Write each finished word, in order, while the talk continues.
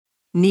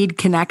Need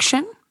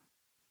connection,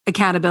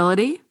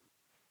 accountability,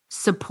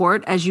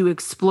 support as you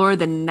explore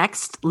the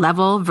next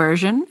level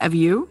version of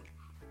you?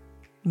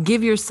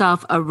 Give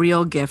yourself a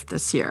real gift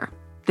this year,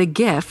 the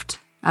gift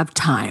of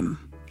time.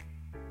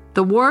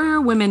 The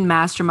Warrior Women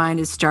Mastermind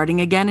is starting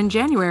again in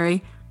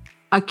January,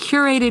 a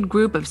curated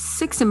group of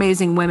 6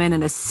 amazing women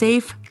in a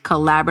safe,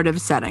 collaborative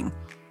setting.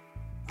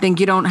 Think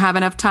you don't have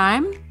enough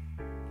time?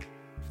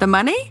 The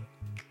money?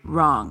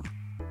 Wrong.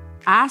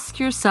 Ask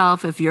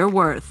yourself if you're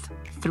worth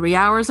 3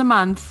 hours a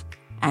month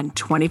and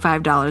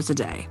 $25 a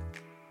day.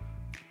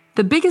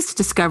 The biggest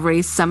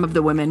discovery some of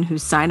the women who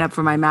sign up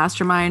for my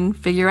mastermind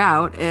figure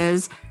out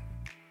is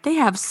they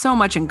have so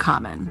much in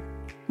common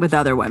with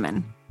other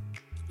women,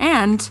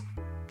 and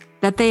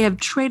that they have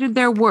traded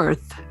their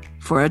worth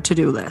for a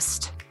to-do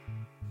list.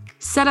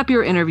 Set up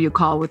your interview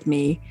call with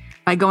me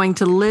by going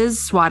to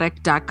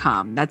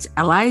lizswatek.com. That's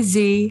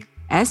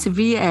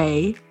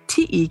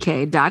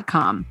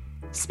LIZSVATEK.com.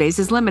 Space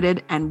is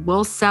limited and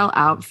will sell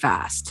out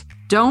fast.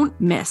 Don't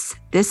miss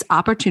this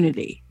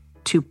opportunity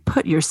to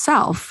put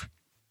yourself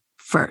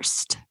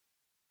first.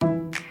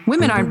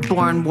 Women aren't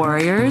born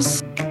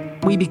warriors.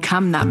 We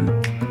become them.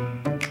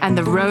 And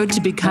the road to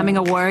becoming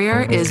a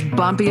warrior is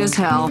bumpy as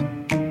hell.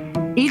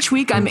 Each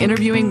week, I'm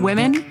interviewing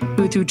women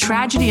who, through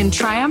tragedy and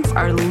triumph,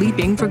 are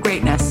leaping for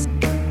greatness.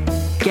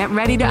 Get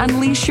ready to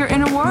unleash your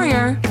inner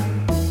warrior.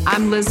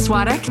 I'm Liz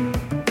Swatek,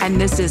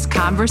 and this is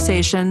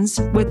Conversations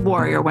with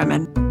Warrior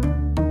Women.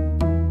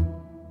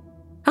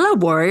 Hello,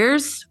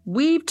 warriors.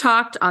 We've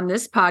talked on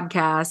this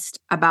podcast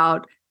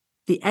about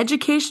the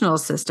educational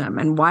system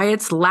and why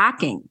it's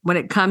lacking when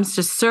it comes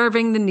to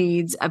serving the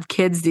needs of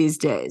kids these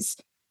days.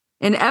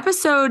 In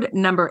episode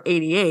number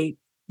 88,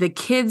 The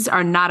Kids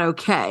Are Not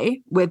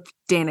Okay with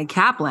Dana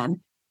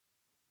Kaplan,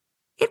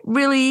 it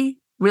really,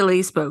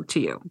 really spoke to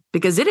you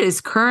because it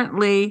is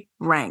currently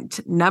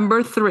ranked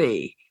number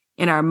 3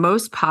 in our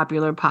most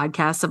popular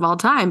podcasts of all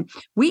time.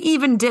 We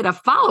even did a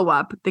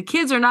follow-up, The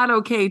Kids Are Not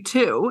Okay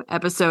Too,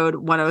 episode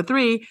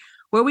 103,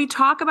 where we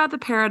talk about the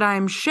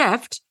paradigm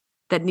shift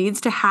that needs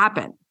to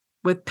happen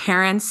with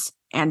parents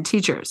and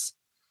teachers.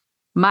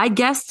 My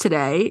guest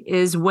today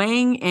is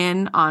weighing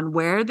in on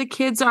where the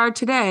kids are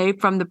today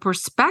from the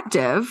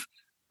perspective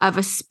of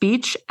a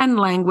speech and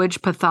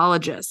language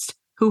pathologist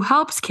who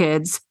helps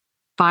kids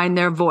find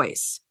their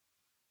voice.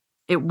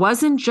 It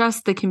wasn't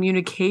just the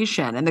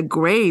communication and the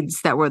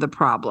grades that were the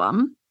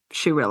problem,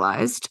 she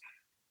realized,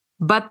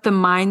 but the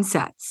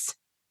mindsets,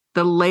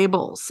 the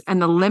labels,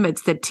 and the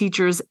limits that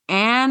teachers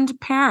and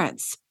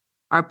parents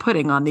are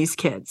putting on these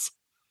kids.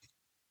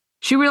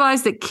 She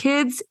realized that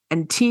kids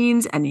and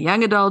teens and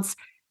young adults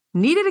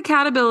needed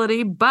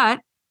accountability,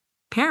 but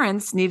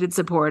parents needed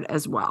support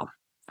as well.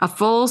 A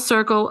full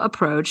circle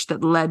approach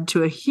that led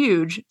to a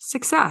huge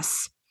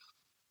success.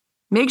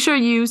 Make sure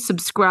you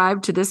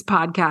subscribe to this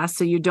podcast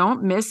so you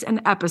don't miss an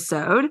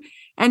episode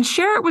and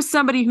share it with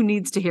somebody who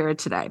needs to hear it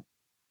today.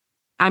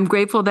 I'm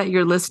grateful that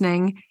you're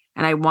listening,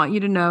 and I want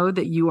you to know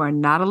that you are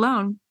not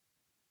alone.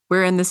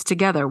 We're in this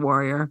together,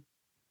 warrior.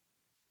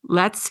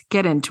 Let's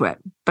get into it.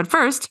 But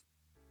first,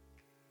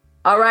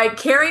 all right,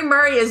 Carrie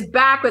Murray is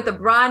back with the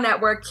Bra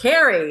Network.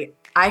 Carrie,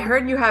 I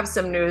heard you have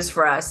some news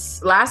for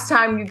us. Last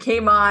time you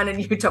came on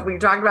and we talked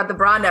about the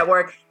Bra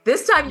Network.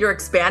 This time you're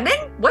expanding?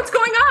 What's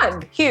going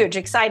on? Huge,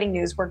 exciting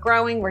news. We're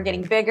growing, we're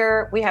getting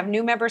bigger. We have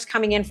new members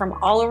coming in from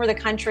all over the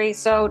country.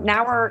 So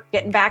now we're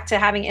getting back to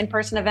having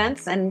in-person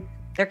events, and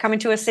they're coming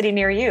to a city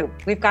near you.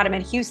 We've got them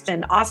in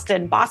Houston,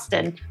 Austin,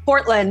 Boston,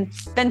 Portland,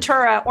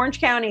 Ventura, Orange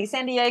County,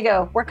 San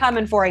Diego. We're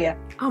coming for you.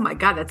 Oh my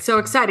God, that's so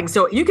exciting.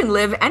 So you can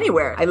live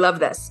anywhere. I love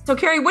this. So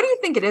Carrie, what do you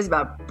think it is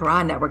about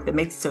Bra Network that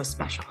makes it so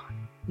special?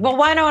 Well,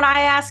 why don't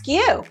I ask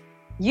you?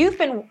 You've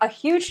been a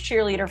huge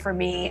cheerleader for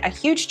me, a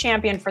huge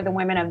champion for the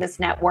women of this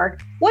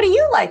network. What do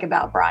you like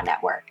about Bra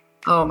Network?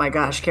 Oh my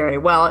gosh, Carrie.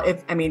 Well,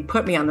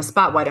 put me on the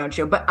spot, why don't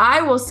you? But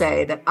I will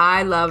say that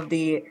I love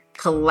the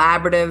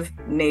collaborative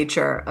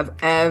nature of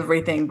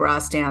everything Bra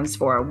stands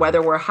for.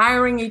 Whether we're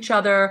hiring each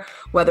other,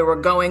 whether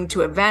we're going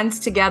to events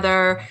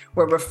together,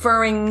 we're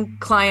referring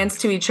clients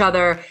to each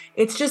other.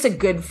 It's just a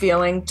good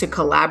feeling to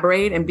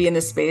collaborate and be in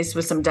the space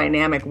with some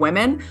dynamic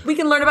women. We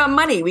can learn about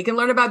money. We can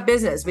learn about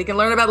business. We can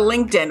learn about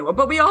LinkedIn,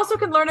 but we also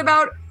can learn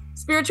about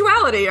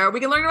spirituality, or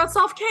we can learn about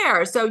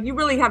self-care. So you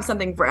really have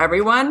something for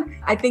everyone.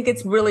 I think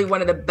it's really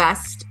one of the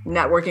best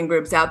networking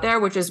groups out there,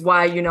 which is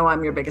why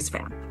I'm your biggest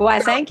fan.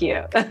 Why, thank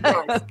you.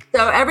 Yes.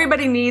 So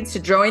everybody needs to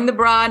join the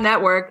Bra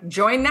Network.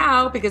 Join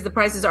now because the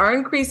prices are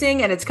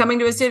increasing and it's coming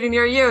to a city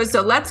near you.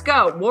 So let's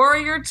go.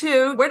 Warrior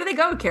 2. Where do they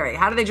go, Carrie?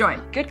 How do they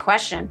join? Good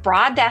question.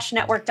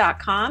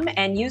 Bra-network.com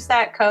and use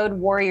that code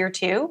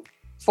Warrior2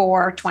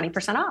 for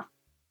 20% off.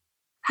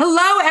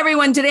 Hello,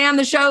 everyone. Today on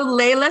the show,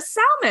 Layla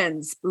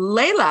Salmons.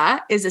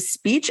 Layla is a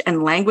speech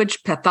and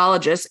language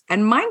pathologist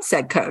and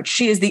mindset coach.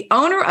 She is the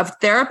owner of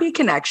Therapy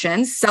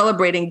Connections,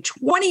 celebrating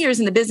 20 years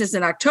in the business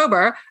in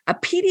October, a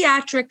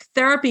pediatric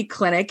therapy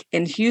clinic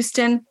in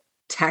Houston,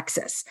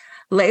 Texas.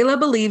 Layla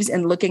believes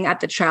in looking at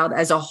the child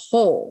as a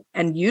whole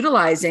and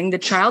utilizing the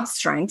child's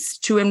strengths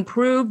to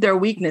improve their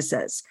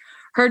weaknesses.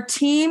 Her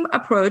team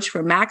approach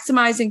for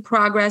maximizing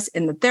progress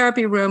in the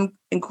therapy room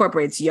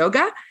incorporates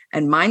yoga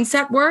and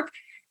mindset work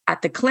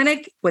at the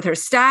clinic with her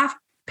staff,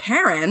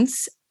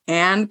 parents,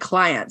 and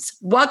clients.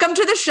 Welcome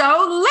to the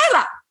show,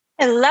 Layla.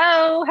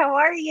 Hello, how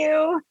are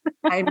you?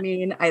 I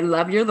mean, I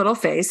love your little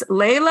face.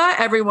 Layla,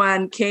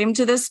 everyone, came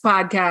to this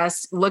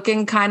podcast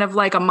looking kind of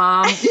like a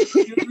mom,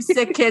 two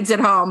sick kids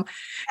at home.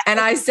 And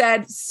I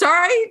said,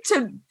 sorry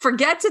to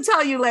forget to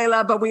tell you,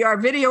 Layla, but we are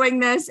videoing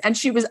this. And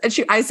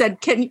I said,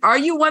 are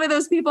you one of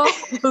those people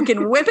who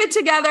can whip it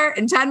together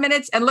in 10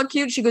 minutes and look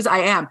cute? She goes, I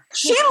am.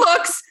 She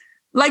looks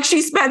like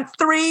she spent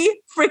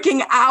 3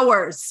 freaking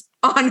hours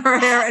on her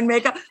hair and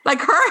makeup. Like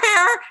her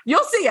hair,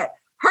 you'll see it.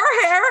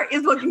 Her hair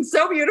is looking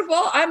so beautiful.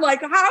 I'm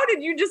like, how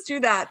did you just do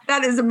that?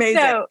 That is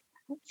amazing. So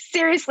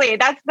seriously,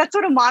 that's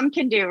what a mom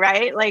can do,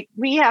 right? Like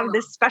we have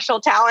this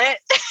special talent.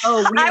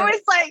 Oh, I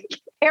was like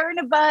hair in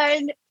a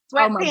bun,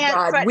 sweatpants, oh my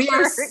God. Sweatshirts. We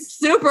are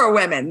super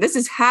women. This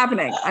is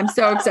happening. I'm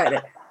so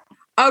excited.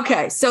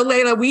 Okay. So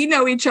Layla, we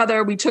know each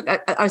other. We took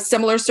a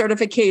similar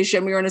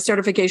certification. We were in a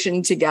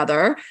certification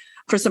together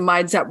for some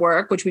mindset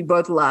work, which we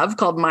both love,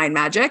 called Mind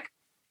Magic.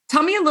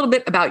 Tell me a little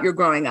bit about your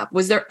growing up.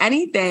 Was there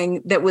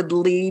anything that would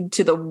lead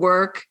to the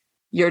work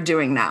you're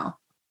doing now?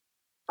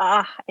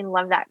 I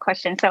love that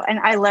question. And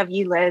I love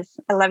you, Liz.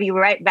 I love you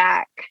right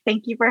back.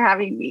 Thank you for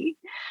having me.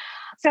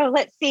 So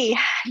let's see.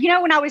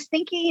 When I was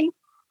thinking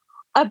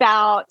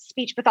about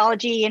speech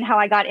pathology and how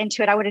I got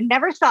into it, I would have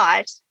never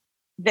thought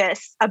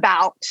this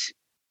about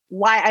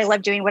why I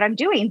love doing what I'm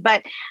doing.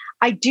 But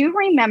I do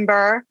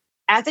remember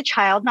as a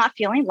child not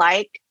feeling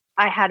like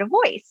I had a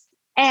voice.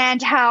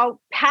 And how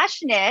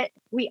passionate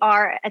we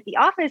are at the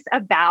office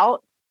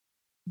about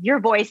your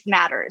voice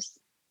matters.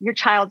 Your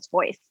child's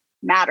voice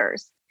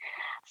matters.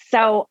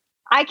 So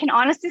I can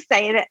honestly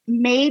say that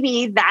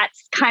maybe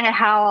that's kind of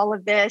how all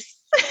of this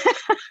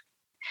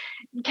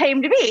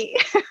came to be.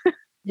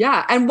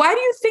 Yeah. And why do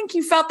you think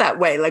you felt that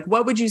way? Like,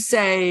 what would you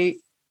say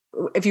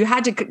if you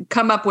had to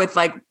come up with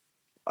like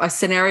a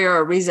scenario or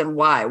a reason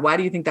why? Why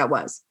do you think that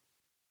was?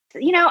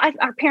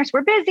 Our parents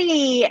were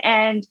busy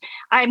and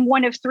I'm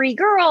one of 3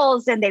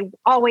 girls and they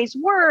always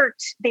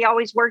worked. They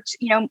always worked,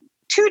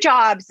 2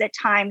 jobs at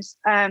times.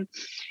 And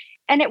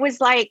it was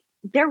like,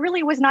 there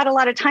really was not a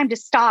lot of time to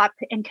stop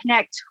and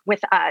connect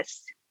with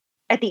us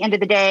at the end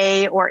of the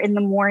day or in the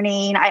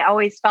morning. I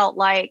always felt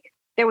like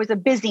there was a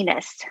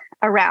busyness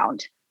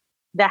around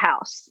the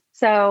house.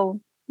 So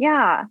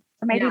yeah,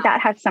 maybe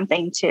that had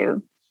something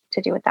to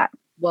do with that.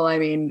 Well, I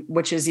mean,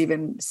 which is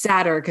even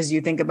sadder because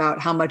you think about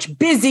how much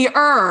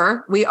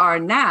busier we are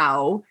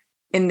now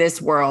in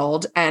this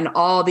world and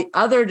all the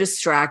other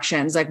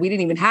distractions. Like we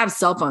didn't even have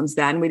cell phones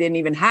then. We didn't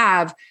even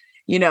have,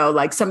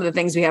 like some of the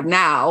things we have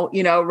now,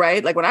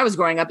 right? Like when I was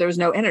growing up, there was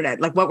no internet.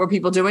 Like what were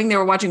people doing? They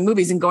were watching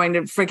movies and going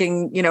to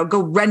freaking,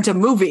 go rent a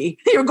movie.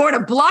 You were going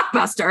to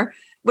Blockbuster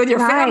with your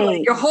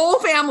family. Your whole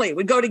family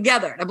would go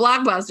together to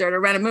Blockbuster to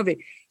rent a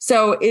movie.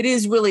 So it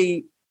is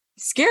really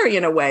scary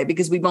in a way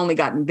because we've only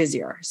gotten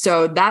busier.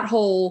 So that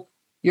whole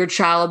your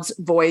child's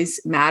voice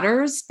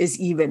matters is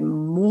even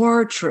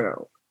more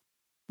true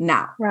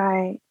now.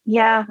 Right.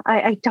 Yeah,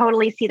 I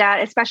totally see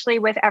that, especially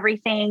with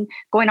everything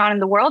going on in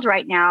the world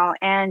right now.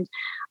 And,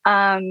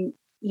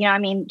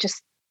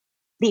 just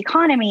the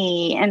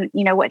economy and,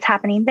 what's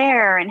happening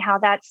there and how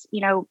that's,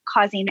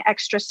 causing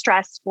extra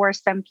stress for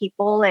some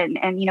people and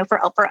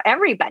for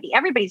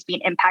everybody's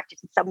being impacted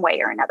in some way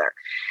or another.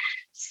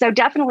 So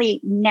definitely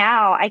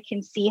now I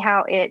can see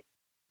how it,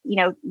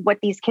 what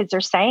these kids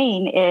are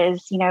saying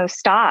is,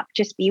 stop,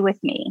 just be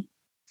with me.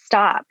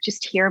 Stop,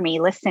 just hear me,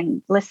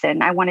 listen.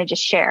 I want to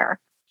just share.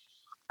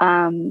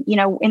 In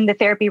the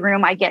therapy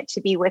room, I get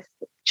to be with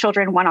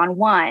children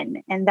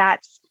one-on-one, and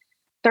that's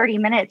 30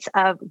 minutes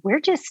of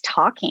we're just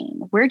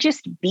talking, we're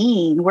just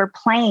being, we're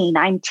playing,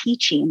 I'm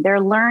teaching,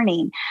 they're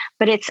learning,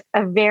 but it's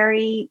a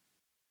very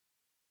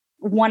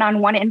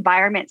one-on-one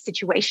environment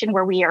situation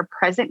where we are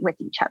present with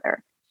each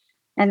other.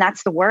 And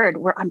that's the word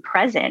where I'm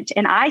present.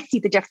 And I see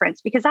the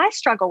difference because I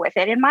struggle with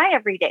it in my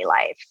everyday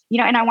life,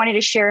 and I wanted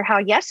to share how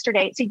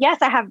yesterday, so yes,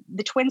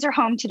 the twins are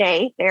home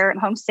today. They're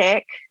home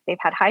sick. They've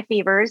had high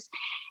fevers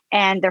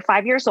and they're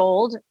 5 years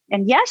old.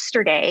 And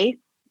yesterday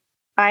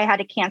I had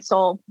to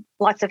cancel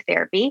lots of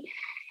therapy.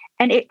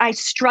 And I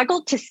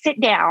struggled to sit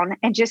down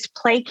and just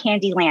play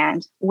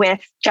Candyland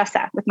with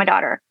Jessa, with my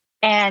daughter.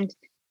 And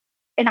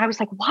I was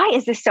like, why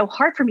is this so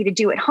hard for me to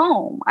do at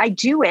home? I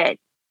do it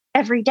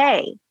every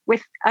day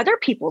with other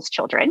people's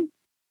children.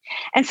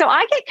 And so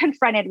I get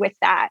confronted with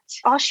that.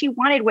 All she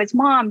wanted was,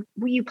 Mom,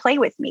 will you play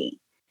with me?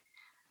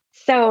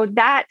 So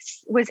that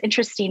was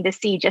interesting to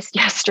see just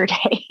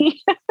yesterday.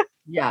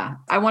 Yeah.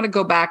 I want to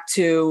go back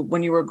to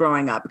when you were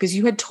growing up, because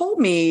you had told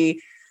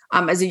me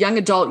as a young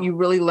adult, you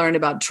really learned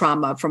about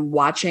trauma from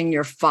watching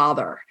your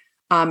father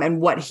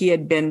and what he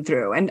had been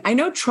through. And I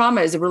know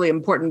trauma is a really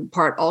important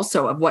part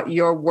also of what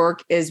your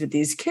work is with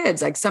these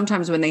kids. Like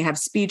sometimes when they have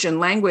speech and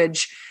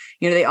language,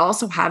 they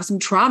also have some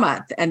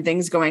trauma and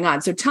things going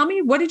on. So tell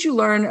me, what did you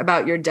learn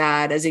about your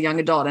dad as a young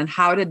adult, and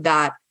how did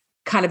that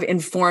kind of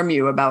inform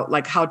you about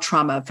like how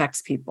trauma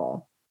affects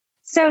people?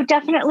 So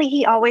definitely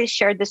he always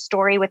shared the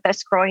story with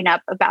us growing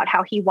up about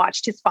how he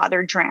watched his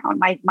father drown.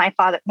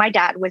 My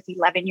dad was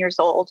 11 years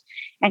old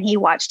and he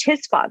watched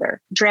his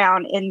father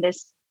drown in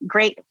this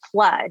great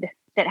flood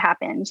that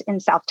happened in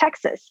South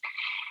Texas.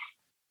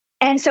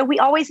 And so we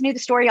always knew the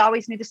story.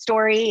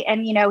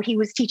 And, he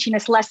was teaching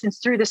us lessons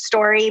through the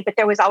story, but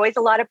there was always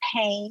a lot of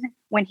pain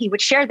when he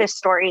would share this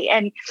story.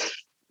 And,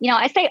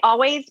 I say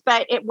always,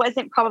 but it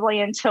wasn't probably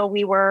until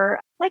we were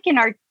like in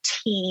our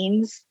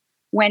teens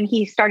when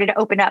he started to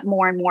open up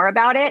more and more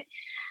about it.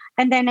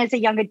 And then as a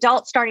young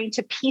adult, starting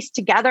to piece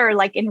together,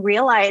 and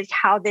realize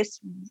how this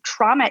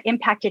trauma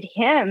impacted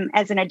him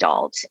as an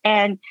adult.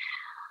 And,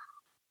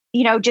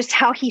 just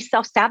how he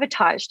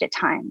self-sabotaged at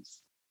times,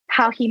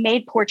 how he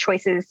made poor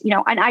choices,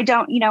 and I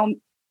don't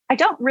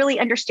really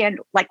understand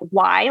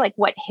why,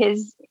 what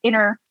his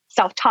inner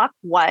self-talk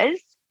was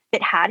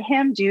that had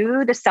him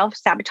do the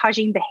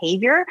self-sabotaging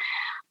behavior.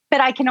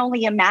 But I can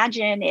only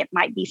imagine it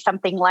might be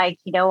something like,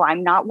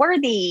 I'm not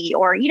worthy,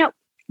 or,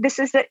 this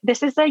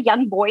is a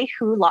young boy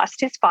who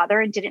lost his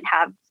father and didn't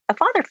have a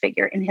father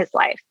figure in his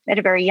life at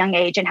a very young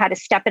age and had to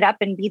step it up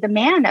and be the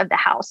man of the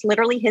house.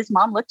 Literally, his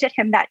mom looked at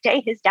him that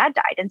day, his dad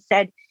died, and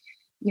said,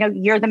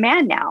 you're the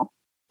man now.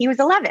 He was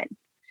 11.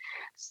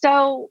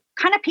 So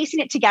kind of piecing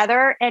it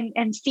together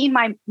and seeing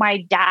my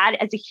dad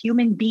as a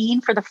human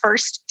being for the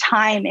first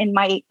time in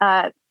my,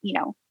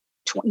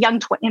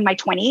 in my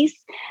 20s,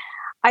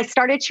 I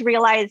started to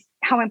realize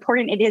how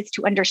important it is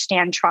to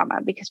understand trauma,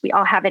 because we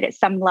all have it at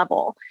some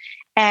level.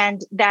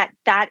 And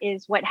that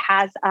is what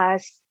has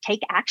us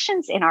take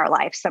actions in our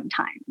life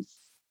sometimes.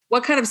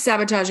 What kind of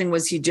sabotaging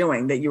was he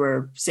doing that you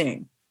were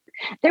seeing?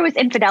 There was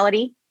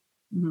infidelity.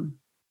 Mm-hmm.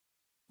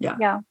 Yeah.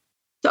 Yeah.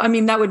 So, I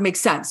mean, that would make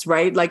sense,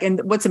 right?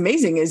 And what's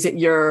amazing is that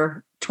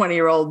your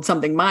 20-year-old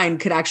something mind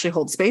could actually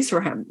hold space for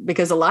him,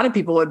 because a lot of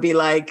people would be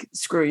like,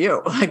 screw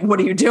you. What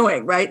are you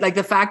doing? Right.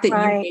 The fact that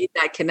you made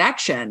that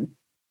connection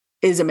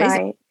is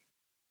amazing.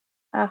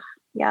 Right.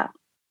 Yeah.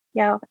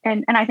 Yeah.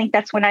 And I think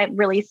that's when I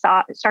really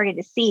started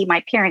to see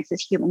my parents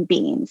as human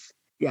beings.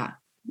 Yeah.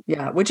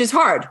 Yeah. Which is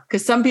hard,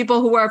 because some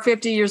people who are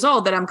 50 years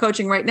old that I'm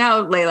coaching right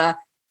now, Layla,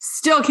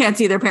 still can't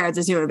see their parents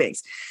as human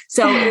beings.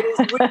 So it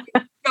is really,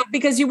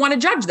 because you want to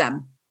judge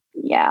them.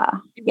 Yeah.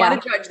 You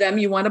want to judge them.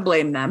 You want to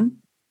blame them.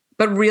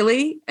 But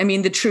really, I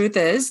mean, the truth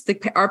is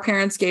our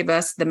parents gave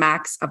us the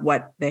max of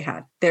what they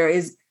had.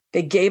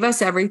 They gave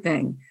us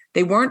everything.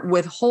 They weren't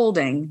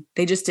withholding.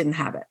 They just didn't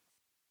have it.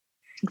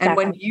 Exactly. And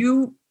when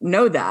you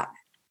know that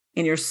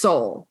in your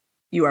soul,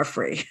 you are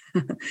free.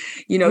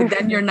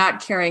 Then you're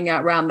not carrying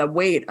around the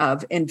weight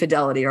of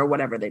infidelity or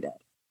whatever they did.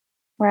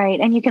 Right.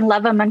 And you can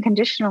love them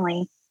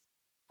unconditionally.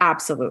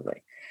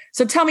 Absolutely.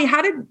 So tell me,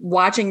 how did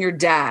watching your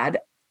dad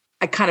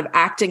kind of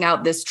acting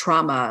out this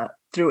trauma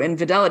through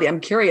infidelity, I'm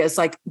curious,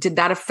 did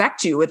that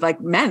affect you with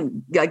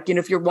men?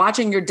 If you're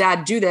watching your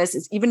dad do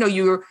this, even though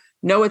you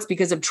know it's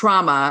because of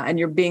trauma and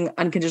you're being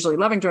unconditionally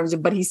loving towards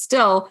him, but he's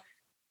still,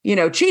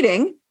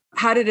 cheating.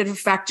 How did it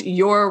affect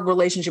your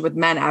relationship with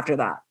men after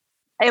that?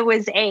 It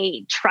was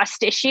a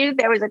trust issue.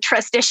 There was a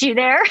trust issue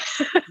there.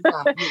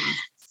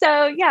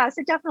 So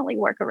definitely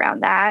work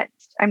around that.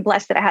 I'm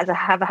blessed that I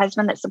have a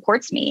husband that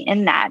supports me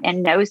in that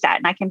and knows that.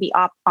 And I can be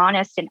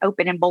honest and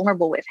open and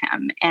vulnerable with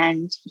him.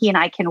 And he and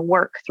I can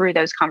work through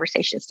those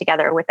conversations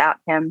together without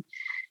him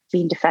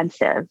being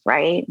defensive.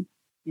 Right.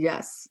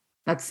 Yes.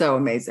 That's so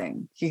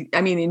amazing.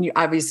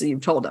 Obviously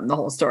you've told him the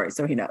whole story,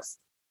 so he knows.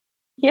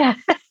 Yeah.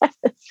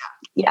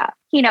 Yeah.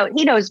 He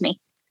knows me.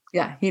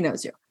 Yeah. He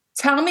knows you.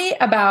 Tell me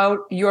about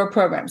your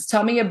programs.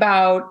 Tell me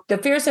about the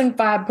Fierce and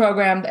Fab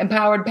program, the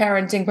Empowered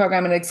Parenting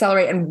program, and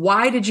Accelerate. And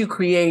why did you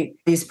create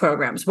these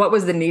programs? What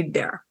was the need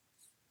there?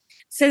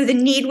 So the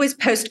need was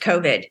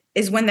post-COVID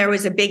is when there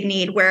was a big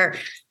need where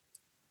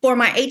for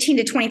my 18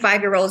 to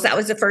 25-year-olds, that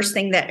was the first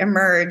thing that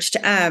emerged.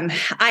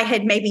 I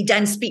had maybe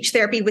done speech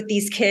therapy with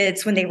these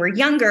kids when they were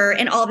younger.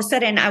 And all of a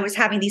sudden I was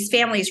having these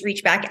families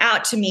reach back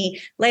out to me,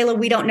 Layla,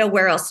 we don't know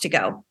where else to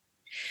go.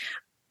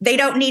 They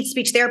don't need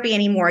speech therapy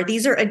anymore.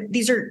 These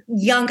are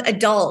young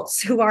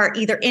adults who are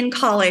either in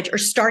college or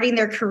starting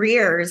their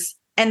careers,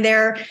 and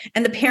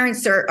the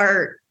parents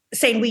are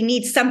saying we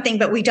need something,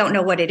 but we don't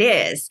know what it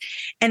is.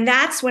 And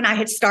that's when I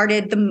had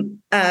started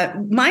the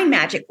mind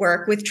magic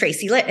work with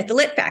Tracy Litt at the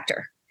Lit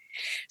Factor.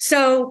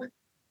 So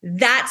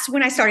that's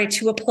when I started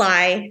to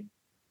apply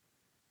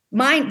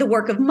the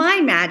work of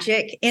mind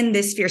magic in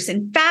this Fierce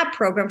and Fab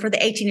program for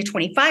the 18 to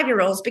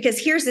 25-year-olds, because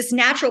here's this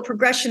natural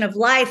progression of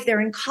life.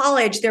 They're in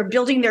college, they're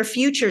building their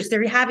futures,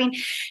 they're having,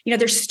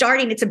 they're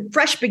starting, it's a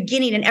fresh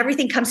beginning and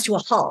everything comes to a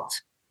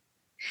halt.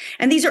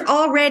 And these are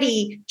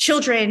already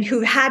children who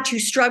had to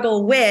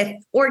struggle with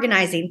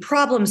organizing,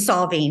 problem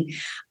solving,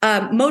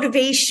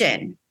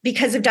 motivation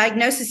because of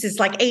diagnoses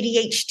like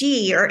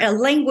ADHD or a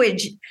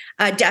language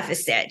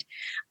deficit,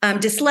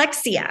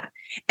 dyslexia.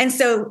 And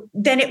so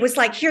then it was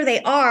like, here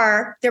they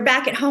are, they're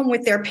back at home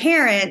with their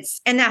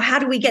parents. And now how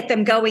do we get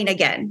them going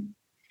again?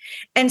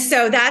 And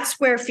so that's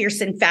where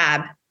Fierce and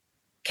Fab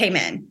came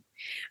in.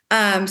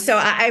 So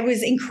I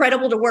was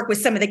incredible to work with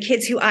some of the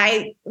kids who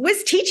I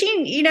was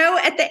teaching,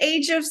 at the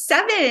age of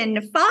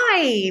 7,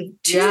 5,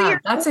 2 years.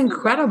 That's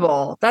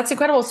incredible. That's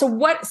incredible. So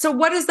what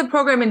does the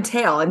program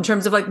entail in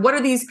terms of like,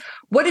 what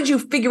did you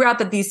figure out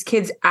that these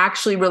kids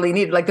actually really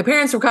needed? Like the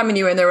parents were coming to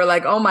you and they were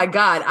like, oh my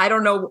God, I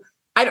don't know.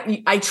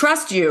 I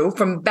trust you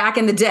from back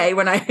in the day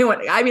when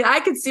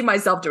I could see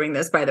myself doing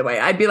this, by the way.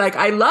 I'd be like,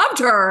 I loved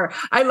her.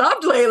 I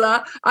loved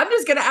Layla. I'm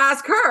just going to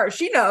ask her.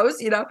 She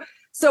knows,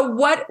 So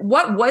what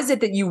was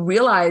it that you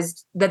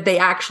realized that they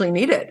actually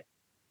needed?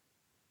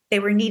 They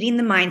were needing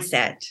the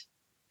mindset.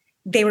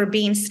 They were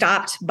being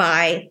stopped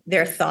by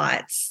their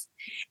thoughts,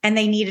 and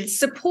they needed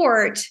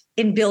support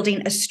in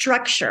building a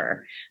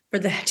structure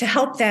to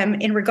help them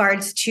in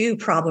regards to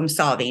problem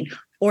solving,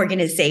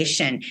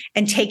 organization,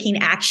 and taking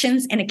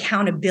actions and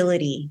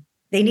accountability.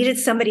 They needed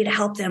somebody to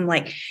help them,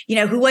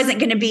 who wasn't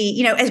going to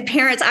be, as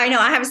parents, I know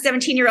I have a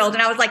 17-year-old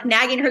and I was like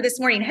nagging her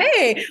this morning,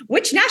 hey,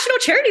 which National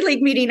Charity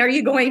League meeting are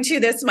you going to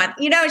this month?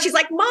 And she's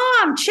like,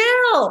 Mom,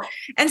 chill.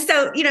 And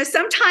so,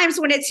 sometimes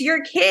when it's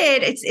your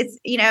kid,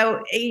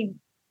 they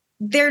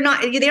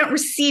don't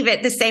receive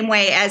it the same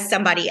way as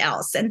somebody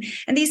else. And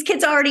these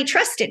kids already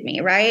trusted me,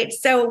 right?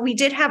 So we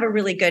did have a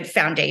really good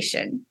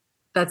foundation.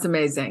 That's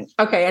amazing.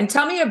 Okay. And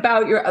tell me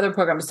about your other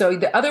program. So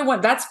the other one,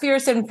 that's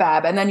Fierce and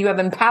Fab. And then you have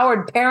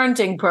Empowered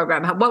Parenting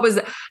Program. How is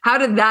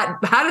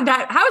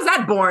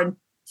that born?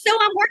 So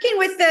I'm working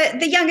with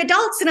the young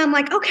adults and I'm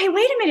like, okay,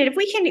 wait a minute. If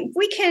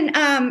we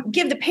can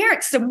give the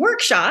parents some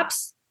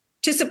workshops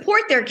to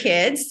support their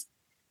kids,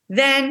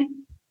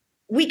 then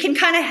we can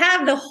kind of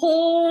have the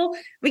whole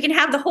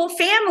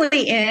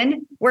family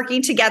in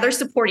working together,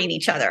 supporting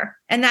each other.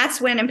 And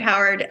that's when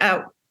Empowered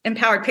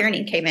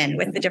Parenting came in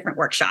with the different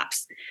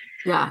workshops.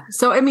 Yeah.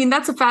 So,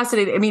 that's a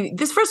fascinating,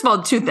 this, first of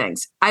all, 2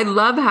 things. I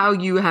love how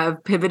you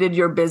have pivoted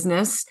your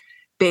business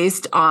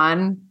based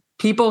on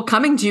people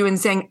coming to you and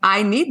saying,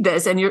 I need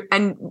this. And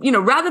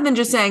rather than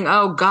just saying,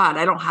 oh God,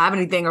 I don't have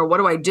anything, or what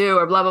do I do?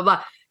 Or blah, blah,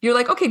 blah. You're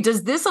like, okay,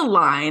 does this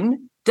align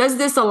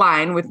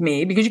with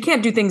me? Because you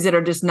can't do things that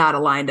are just not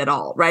aligned at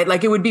all, right?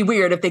 Like it would be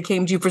weird if they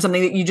came to you for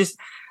something that you just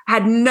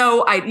had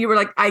no idea. You were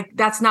like,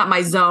 that's not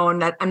my zone.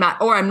 That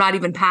I'm not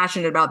even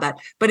passionate about that.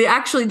 But they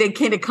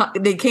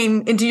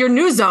came into your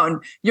new zone,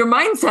 your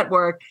mindset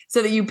work,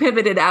 so that you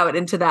pivoted out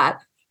into that.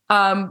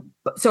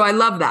 So I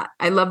love that.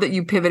 I love that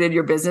you pivoted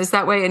your business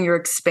that way, and you're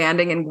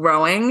expanding and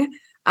growing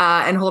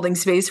and holding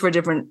space for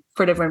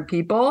different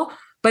people.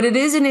 But it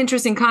is an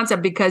interesting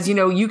concept because,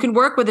 you can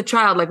work with a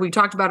child, like we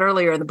talked about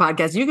earlier in the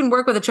podcast. You can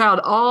work with a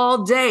child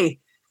all day,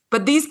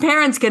 but these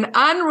parents can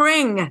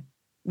unring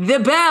the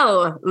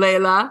bell,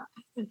 Layla.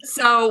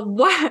 So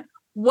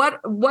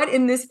what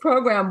in this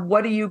program,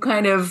 what are you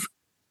kind of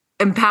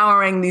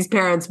empowering these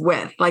parents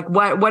with? Like,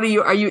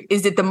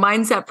 is it the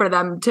mindset for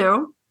them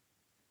too?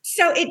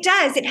 So it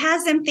does. It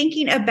has them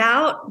thinking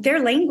about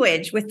their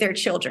language with their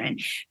children.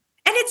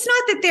 And it's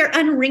not that they're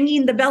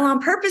unringing the bell on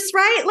purpose,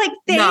 right? Like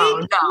they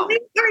are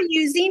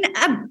using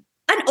an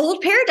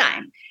old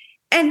paradigm.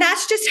 And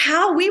that's just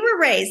how we were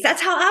raised.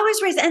 That's how I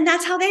was raised. And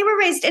that's how they were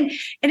raised. And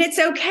it's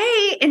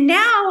okay. And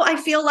now I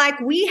feel like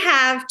we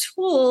have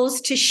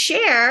tools to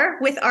share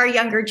with our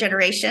younger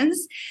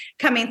generations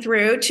coming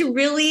through to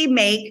really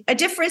make a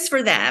difference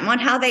for them on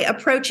how they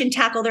approach and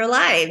tackle their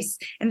lives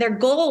and their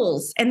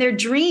goals and their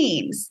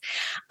dreams.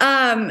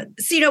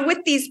 So, with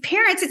these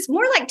parents, it's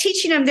more like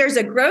teaching them there's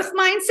a growth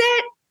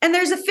mindset and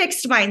there's a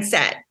fixed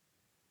mindset.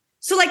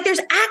 So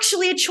there's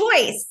actually a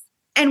choice.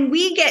 And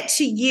we get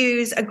to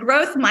use a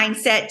growth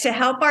mindset to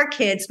help our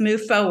kids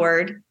move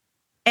forward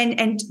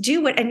and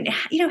do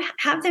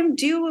have them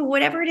do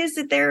whatever it is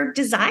that they're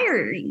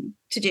desiring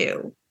to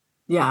do.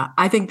 Yeah.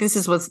 I think this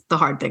is what's the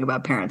hard thing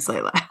about parents,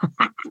 Layla,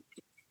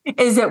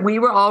 is that we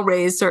were all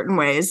raised certain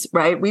ways,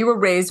 right? We were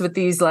raised with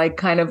these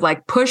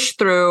push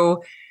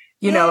through,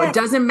 it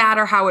doesn't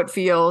matter how it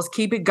feels.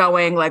 Keep it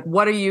going. Like,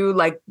 what are you,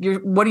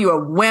 a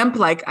wimp?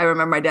 Like, I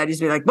remember my dad used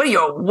to be like, what are you,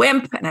 a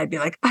wimp? And I'd be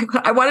like,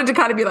 I wanted to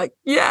kind of be like,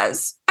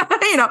 yes,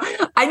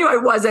 I knew I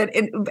wasn't,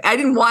 and I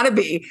didn't want to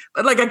be,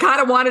 but I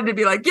kind of wanted to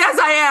be like, yes,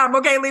 I am.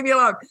 Okay. Leave me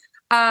alone.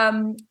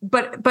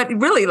 But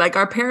really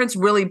our parents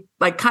really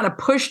kind of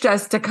pushed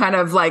us to kind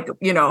of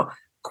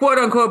quote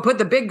unquote, put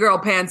the big girl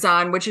pants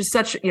on, which is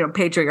such,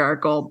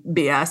 patriarchal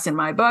BS in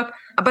my book.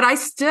 But I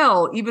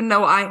still, even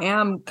though I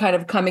am kind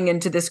of coming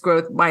into this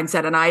growth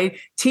mindset and I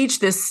teach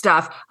this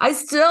stuff, I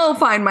still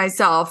find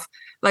myself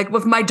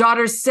if my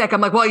daughter's sick, I'm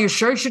like, well, you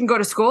sure you shouldn't go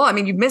to school? I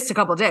mean, you missed a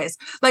couple of days.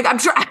 I'm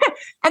sure.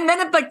 And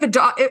then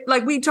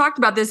if we talked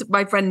about this,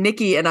 my friend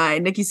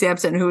Nikki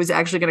Sampson, who is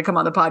actually going to come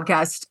on the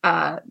podcast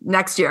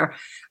next year.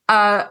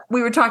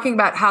 We were talking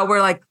about how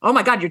we're like, oh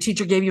my God, your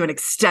teacher gave you an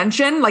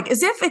extension.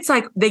 As if it's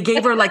they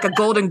gave her a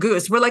golden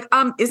goose. We're like,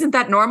 isn't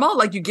that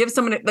normal? You give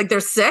someone, they're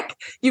sick,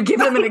 you give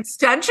them an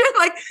extension.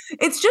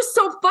 It's just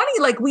so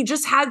funny. We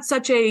just had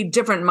such a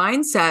different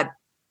mindset,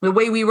 the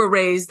way we were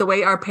raised, the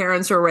way our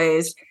parents were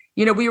raised.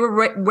 We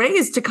were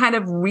raised to kind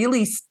of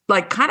really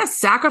kind of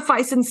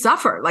sacrifice and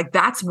suffer.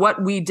 That's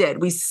what we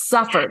did. We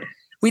suffered.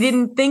 We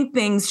didn't think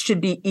things should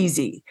be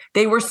easy.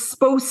 They were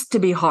supposed to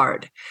be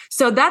hard.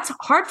 So that's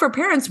hard for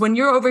parents when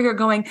you're over here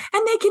going,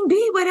 and they can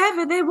be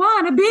whatever they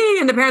want to be.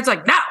 And the parents are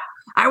like, no,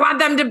 I want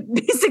them to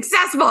be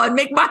successful and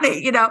make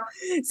money,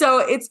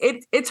 So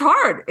it's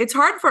hard. It's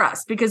hard for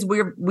us because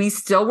we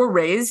still were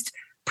raised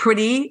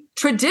pretty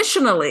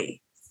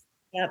traditionally.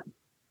 Yep.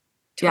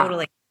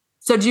 Totally. Yeah.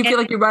 So do you feel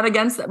like you run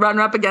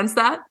up against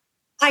that?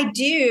 I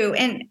do.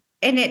 And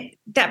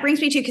that brings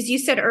me to, because you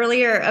said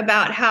earlier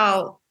about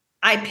how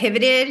I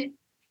pivoted,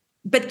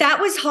 but that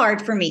was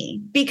hard for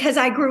me because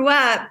I grew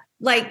up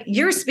like,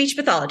 you're a speech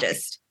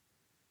pathologist.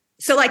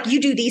 So like you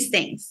do these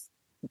things.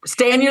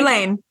 Stay in your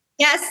lane.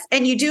 Yes.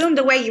 And you do them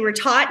the way you were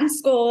taught in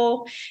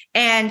school.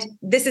 And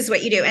this is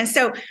what you do. And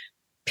so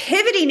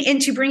pivoting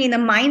into bringing the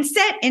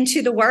mindset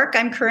into the work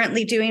I'm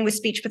currently doing with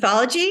speech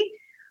pathology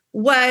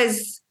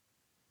was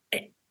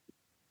a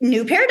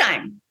new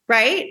paradigm,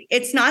 right?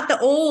 It's not the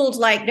old,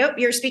 like, nope,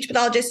 you're a speech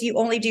pathologist. You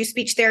only do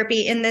speech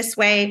therapy in this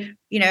way,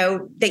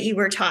 that you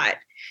were taught.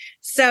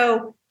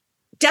 So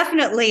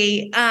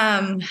definitely,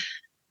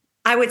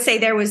 I would say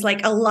there was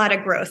like a lot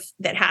of growth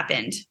that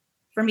happened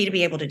for me to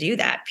be able to do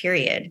that,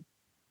 period.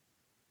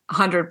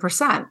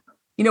 100%.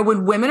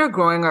 When women are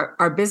growing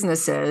our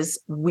businesses,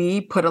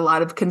 we put a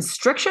lot of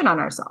constriction on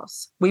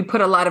ourselves. We put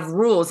a lot of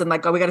rules and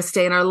like, we got to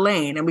stay in our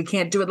lane and we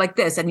can't do it like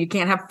this. And you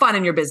can't have fun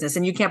in your business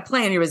and you can't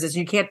play in your business. And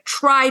you can't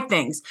try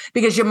things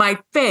because you might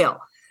fail.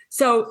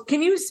 So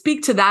can you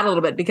speak to that a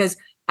little bit? Because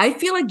I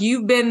feel like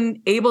you've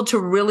been able to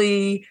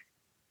really,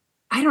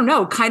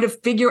 kind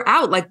of figure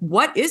out like,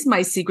 what is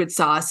my secret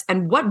sauce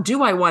and what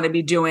do I want to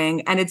be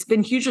doing? And it's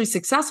been hugely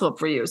successful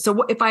for you.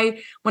 So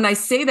when I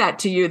say that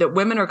to you, that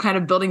women are kind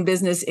of building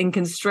business in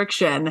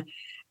constriction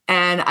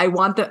and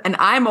and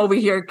I'm over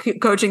here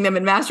coaching them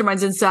in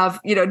masterminds and stuff,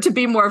 to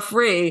be more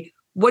free.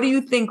 What do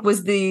you think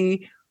was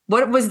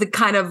what was the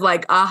kind of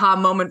like aha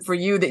moment for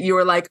you that you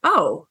were like,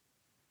 oh,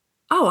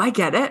 I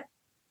get it.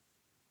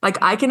 Like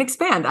I can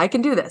expand, I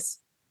can do this.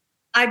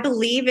 I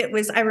believe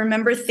I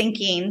remember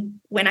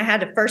thinking when I had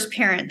the first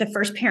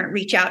parent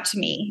reach out to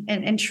me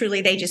and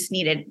truly they just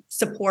needed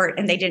support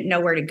and they didn't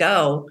know where to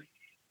go.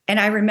 And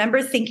I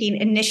remember thinking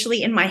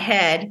initially in my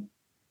head,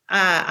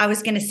 I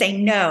was going to say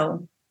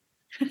no.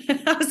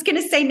 I was going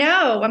to say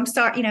no. I'm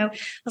sorry. I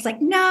was like,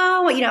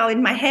 no,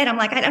 in my head, I'm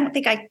like, I don't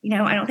think I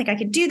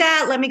can do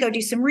that. Let me go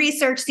do some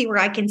research, see where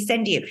I can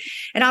send you.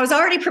 And I was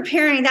already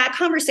preparing that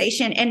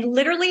conversation. And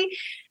literally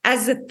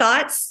as the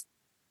thoughts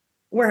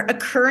were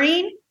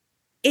occurring,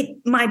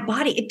 my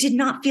body, it did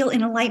not feel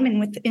in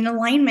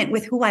alignment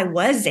with who I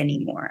was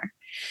anymore.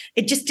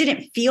 It just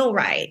didn't feel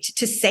right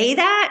to say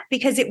that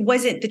because it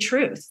wasn't the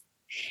truth.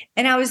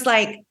 And I was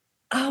like,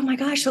 oh my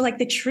gosh. So like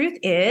the truth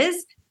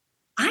is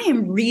I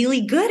am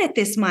really good at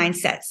this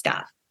mindset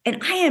stuff.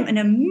 And I am an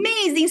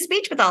amazing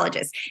speech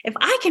pathologist. If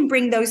I can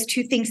bring those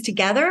two things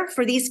together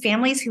for these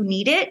families who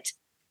need it,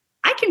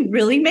 I can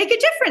really make a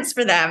difference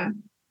for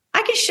them.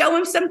 I can show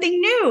them something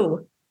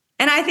new.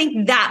 And I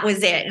think that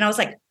was it. And I was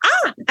like,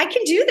 I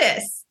can do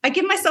this. I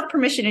give myself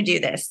permission to do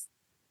this.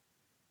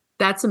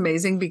 That's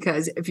amazing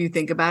because if you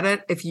think about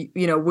it,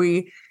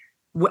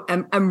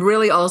 I'm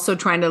really also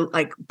trying to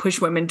like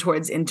push women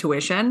towards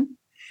intuition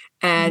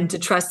and to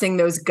trusting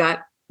those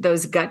gut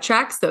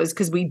checks,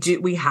 because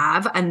we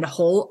have a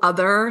whole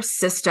other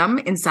system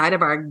inside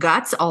of our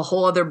guts, a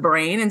whole other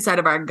brain inside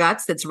of our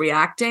guts that's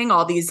reacting,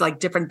 all these like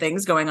different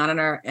things going on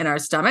in our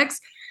stomachs.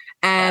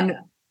 And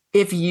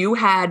if you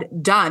had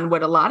done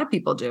what a lot of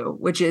people do,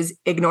 which is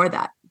ignore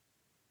that.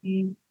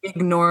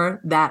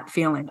 Ignore that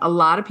feeling. A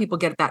lot of people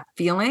get that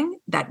feeling,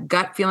 that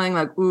gut feeling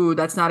like, ooh,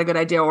 that's not a good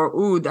idea, or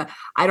ooh,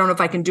 I don't know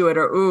if I can do it,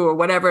 or ooh, or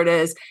whatever it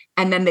is.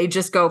 And then they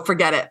just go,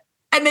 forget it.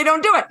 And they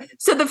don't do it.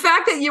 So the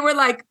fact that you were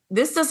like,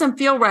 this doesn't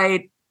feel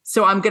right,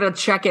 so I'm going to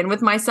check in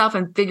with myself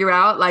and figure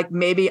out like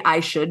maybe I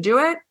should do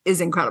it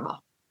is incredible.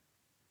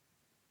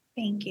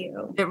 Thank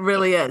you. It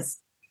really is.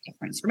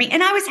 Difference for me.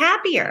 And I was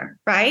happier,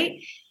 right?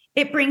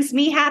 It brings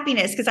me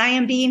happiness because I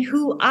am being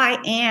who I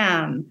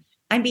am.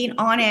 I'm being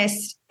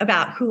honest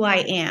about who I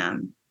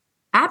am.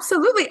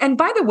 Absolutely. And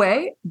by the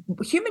way,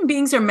 human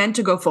beings are meant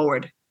to go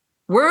forward.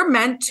 We're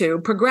meant to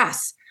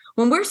progress.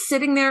 When we're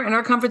sitting there in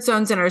our comfort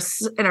zones and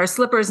our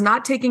slippers,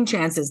 not taking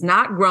chances,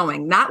 not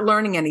growing, not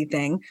learning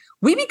anything,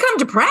 we become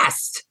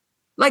depressed.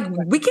 Like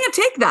we can't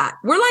take that.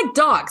 We're like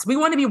dogs. We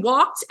want to be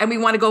walked and we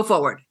want to go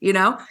forward,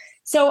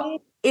 So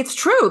it's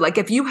true. Like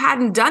if you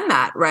hadn't done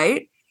that,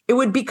 right, it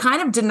would be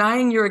kind of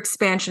denying your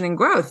expansion and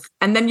growth.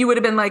 And then you would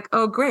have been like,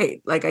 oh,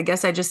 great. Like, I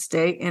guess I just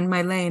stay in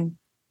my lane.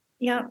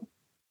 Yeah.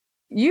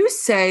 You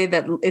say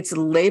that it's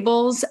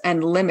labels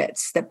and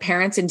limits that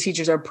parents and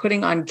teachers are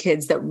putting on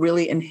kids that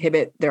really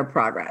inhibit their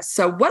progress.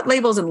 So what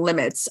labels and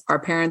limits are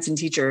parents and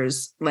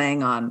teachers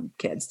laying on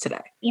kids today?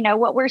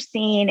 What we're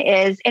seeing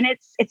is, and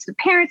it's the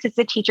parents, it's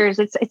the teachers,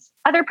 it's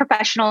other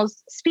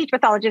professionals, speech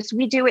pathologists,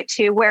 we do it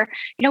too, where,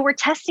 we're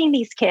testing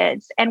these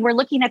kids and we're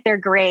looking at their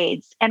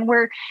grades and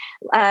we're,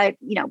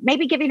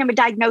 maybe giving them a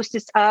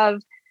diagnosis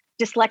of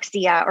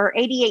dyslexia or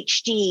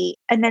ADHD.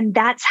 And then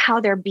that's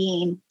how they're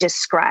being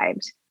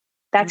described.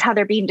 That's how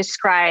they're being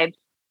described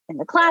in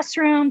the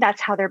classroom.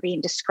 That's how they're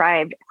being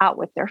described out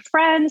with their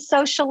friends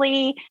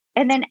socially.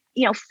 And then,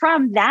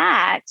 from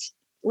that,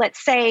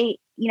 let's say,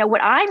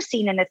 what I'm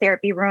seeing in the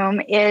therapy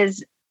room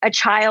is a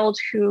child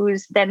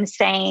who's then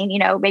saying,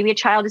 maybe a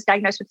child is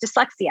diagnosed with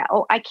dyslexia.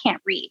 Oh, I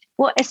can't read.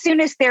 Well, as soon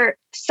as their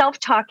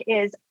self-talk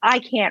is, I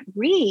can't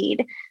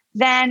read,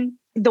 then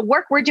the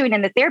work we're doing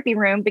in the therapy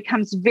room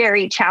becomes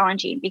very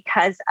challenging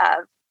because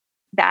of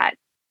that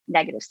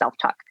negative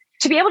self-talk.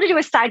 To be able to do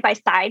a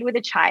side-by-side with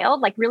a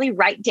child, like really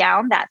write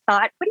down that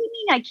thought, what do you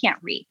mean I can't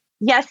read?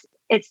 Yes,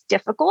 it's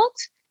difficult.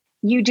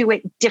 You do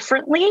it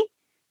differently,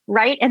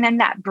 right? And then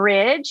that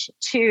bridge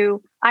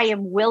to, I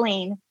am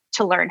willing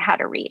to learn how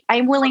to read.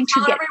 I'm willing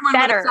to get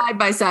better. What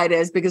side-by-side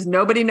is, because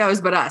nobody knows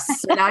but us.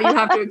 So now you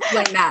have to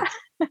explain that.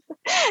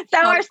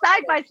 So our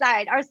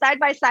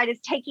side-by-side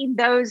is taking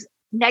those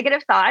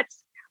negative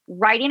thoughts,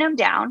 writing them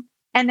down,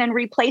 and then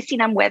replacing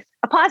them with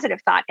a positive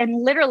thought, and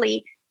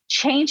literally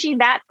changing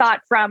that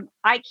thought from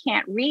I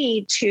can't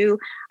read to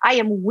I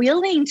am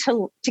willing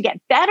to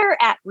get better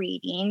at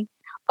reading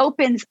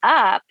opens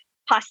up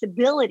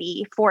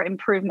possibility for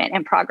improvement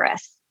and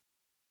progress.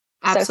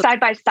 Absolutely. So side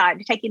by side,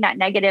 taking that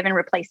negative and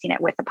replacing it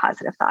with a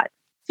positive thought.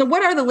 So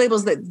what are the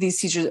labels that these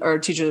teachers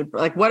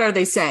like, what are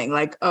they saying?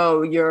 Like,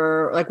 oh,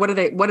 you're like, what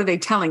are they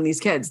telling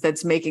these kids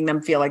that's making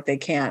them feel like they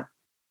can't,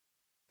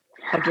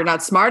 like you're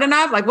not smart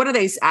enough? Like, what are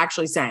they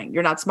actually saying?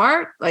 You're not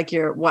smart? Like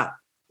you're what?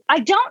 I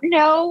don't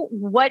know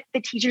what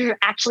the teachers are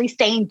actually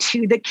saying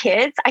to the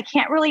kids. I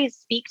can't really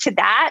speak to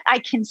that. I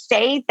can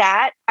say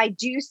that I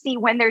do see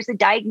when there's a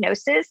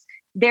diagnosis,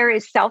 there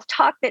is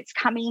self-talk that's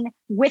coming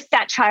with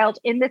that child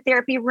in the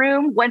therapy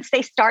room. Once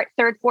they start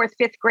 3rd, 4th,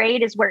 5th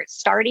grade is where it's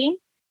starting.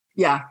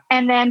 Yeah.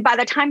 And then by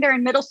the time they're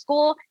in middle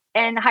school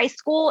and high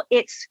school,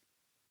 it's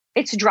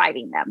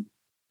driving them.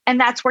 And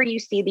that's where you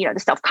see the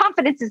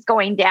self-confidence is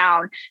going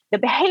down. The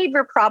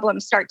behavior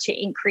problems start to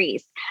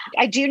increase.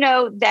 I do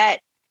know that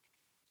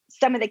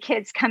some of the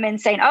kids come in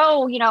saying,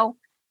 oh,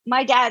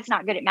 my dad's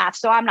not good at math,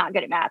 so I'm not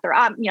good at math. Or,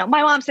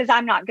 my mom says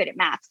I'm not good at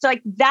math. So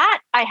like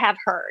that I have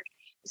heard.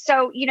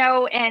 So,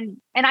 and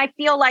I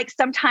feel like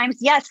sometimes,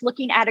 yes,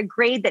 looking at a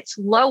grade that's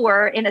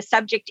lower in a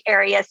subject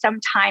area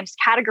sometimes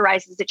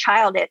categorizes a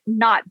child as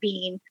not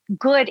being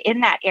good in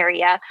that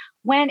area,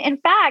 when in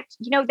fact,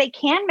 they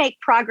can make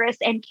progress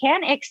and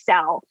can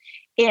excel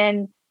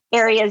in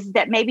areas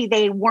that maybe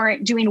they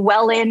weren't doing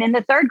well in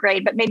the 3rd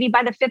grade, but maybe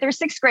by the 5th or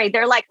 6th grade,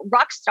 they're like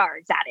rock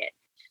stars at it.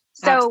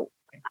 So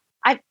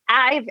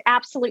I've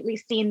absolutely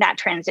seen that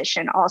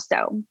transition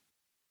also.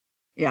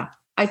 Yeah.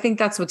 I think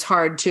that's what's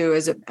hard too,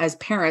 as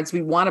parents,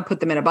 we want to put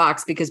them in a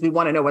box because we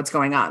want to know what's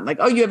going on. Like,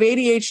 oh, you have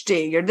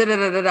ADHD, you're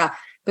da-da-da-da-da.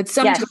 But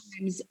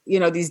sometimes,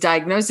 these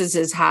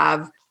diagnoses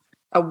have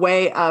a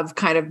way of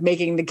kind of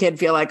making the kid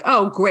feel like,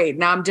 oh, great,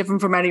 now I'm different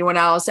from anyone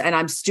else and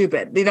I'm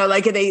stupid.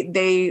 Like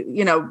they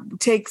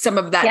take some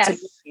of that to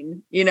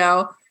mean,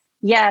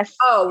 Yes.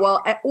 Oh,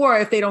 well, or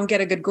if they don't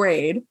get a good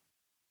grade,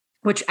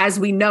 which, as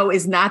we know,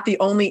 is not the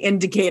only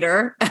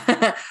indicator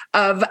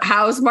of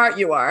how smart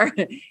you are.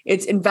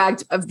 It's, in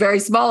fact, a very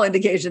small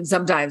indication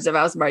sometimes of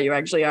how smart you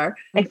actually are.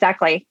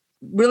 Exactly.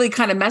 Really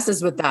kind of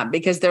messes with them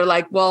because they're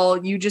like, well,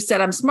 you just said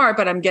I'm smart,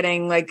 but I'm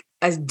getting like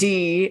a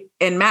D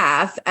in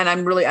math and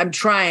I'm really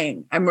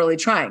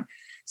trying.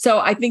 So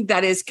I think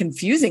that is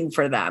confusing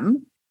for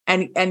them.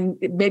 And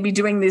maybe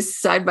doing this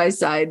side by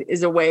side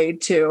is a way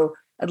to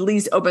at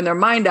least open their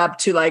mind up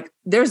to like,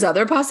 there's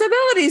other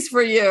possibilities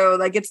for you.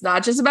 Like, it's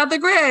not just about the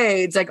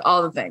grades, like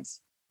all the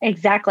things.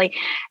 Exactly.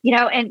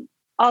 And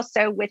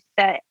also with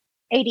the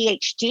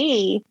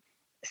ADHD,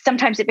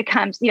 sometimes it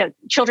becomes,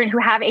 children who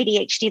have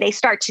ADHD, they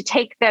start to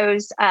take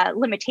those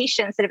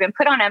limitations that have been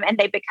put on them and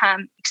they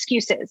become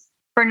excuses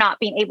for not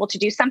being able to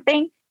do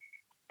something.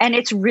 And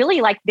it's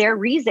really like their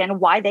reason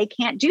why they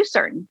can't do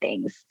certain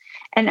things.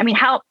 And I mean,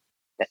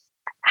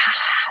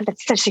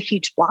 that's such a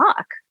huge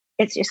block.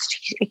 It's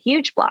just a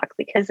huge block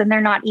because then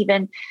they're not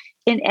even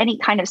in any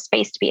kind of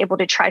space to be able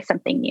to try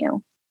something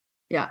new.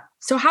 Yeah.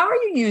 So how are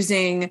you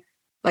using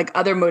like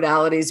other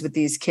modalities with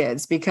these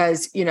kids?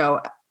 Because,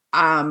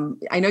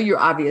 I know you're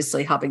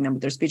obviously helping them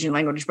with their speech and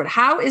language, but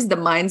how is the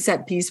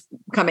mindset piece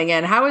coming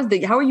in? How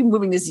are you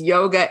moving this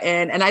yoga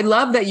in? And I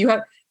love that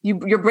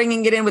you're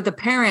bringing it in with the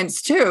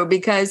parents too,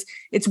 because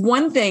it's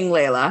one thing,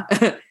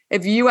 Layla,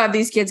 if you have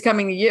these kids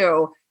coming to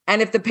you,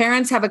 and if the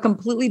parents have a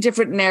completely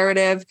different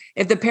narrative,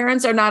 if the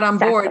parents are not on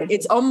board,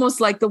 it's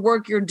almost like the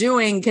work you're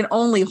doing can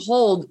only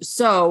hold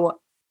so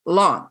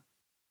long.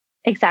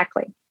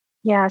 Exactly.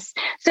 Yes.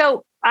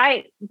 So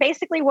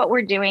basically what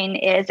we're doing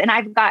is, and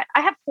I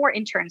have 4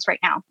 interns right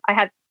now. I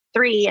have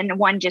 3 and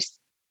 1 just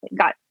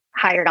got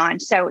hired on.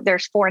 So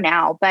there's 4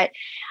 now, but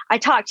I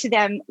talk to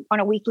them on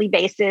a weekly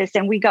basis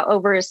and we go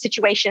over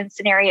situations,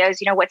 scenarios,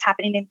 what's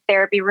happening in the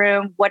therapy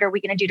room. What are we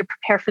going to do to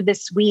prepare for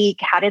this week?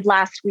 How did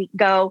last week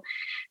go?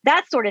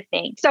 That sort of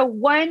thing. So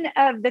one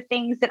of the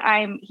things that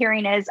I'm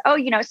hearing is,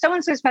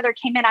 so-and-so's mother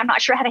came in. I'm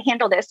not sure how to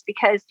handle this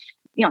because,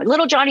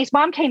 little Johnny's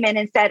mom came in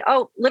and said,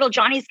 oh, little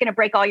Johnny's going to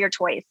break all your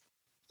toys.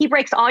 He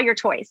breaks all your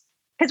toys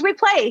because we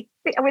play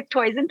with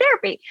toys in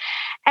therapy.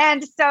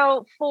 And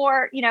so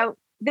for,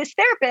 this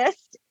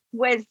therapist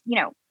was,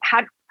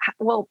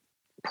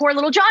 poor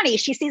little Johnny,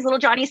 she sees little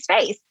Johnny's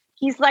face.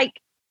 He's like,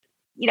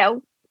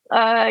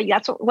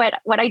 that's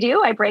what I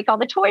do. I break all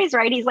the toys,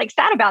 right? He's like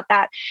sad about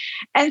that.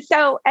 And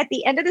so at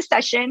the end of the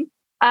session,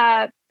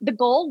 the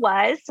goal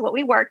was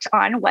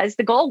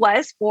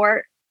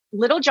for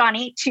little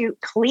Johnny to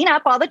clean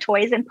up all the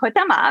toys and put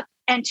them up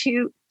and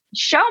to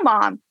show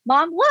mom,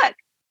 look,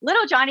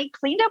 little Johnny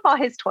cleaned up all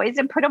his toys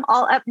and put them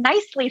all up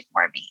nicely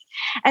for me.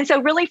 And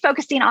so really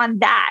focusing on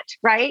that,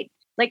 right?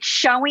 Like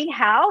showing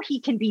how he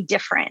can be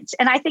different.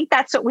 And I think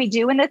that's what we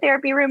do in the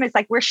therapy room is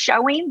like, we're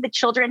showing the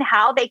children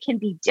how they can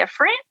be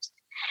different,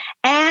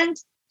 and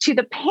to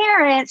the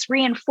parents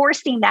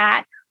reinforcing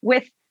that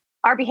with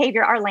our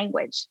behavior, our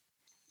language.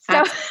 So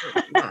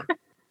absolutely. Yeah.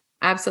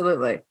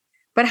 Absolutely.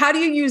 But how do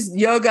you use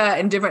yoga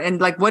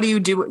and like, what do you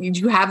do? Do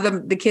you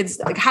have the kids,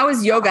 like, how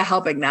is yoga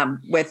helping them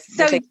with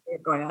the things that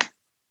are going on?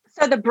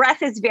 So the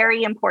breath is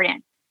very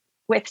important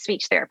with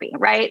speech therapy,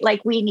 right?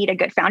 Like we need a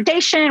good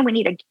foundation. We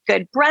need a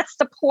good breath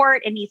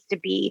support. It needs to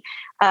be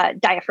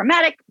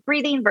diaphragmatic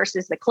breathing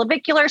versus the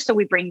clavicular. So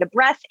we bring the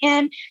breath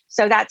in.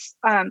 So that's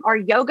our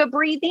yoga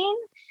breathing.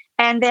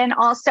 And then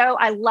also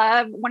I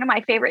love, one of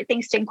my favorite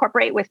things to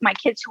incorporate with my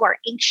kids who are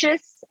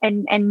anxious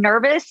and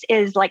nervous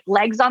is like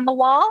legs on the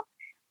wall,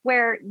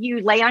 where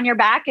you lay on your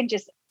back and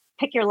just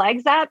pick your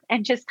legs up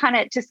and just kind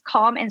of just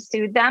calm and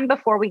soothe them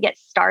before we get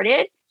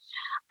started.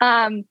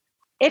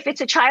 If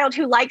it's a child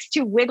who likes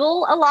to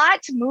wiggle a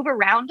lot, move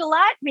around a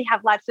lot, we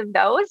have lots of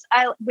those.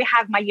 We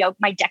have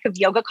my deck of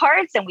yoga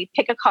cards, and we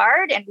pick a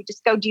card and we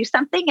just go do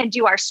something and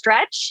do our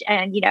stretch.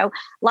 And,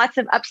 lots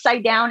of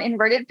upside down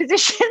inverted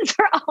positions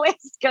are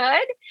always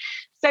good.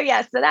 So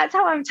so that's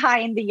how I'm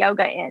tying the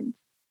yoga in.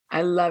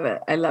 I love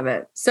it. I love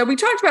it. So we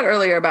talked about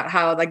earlier about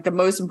how like the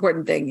most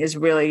important thing is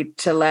really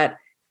to let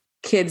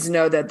kids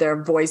know that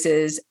their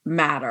voices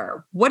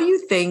matter. What do you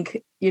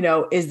think,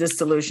 is the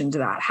solution to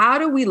that? How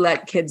do we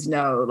let kids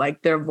know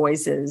like their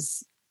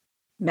voices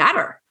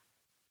matter?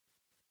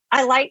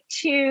 I like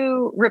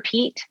to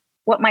repeat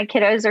what my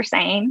kiddos are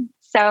saying.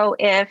 So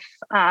if,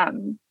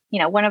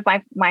 one of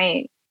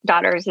my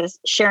daughters is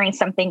sharing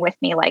something with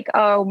me like,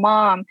 oh,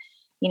 mom,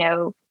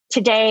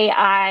 today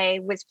I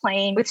was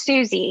playing with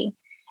Susie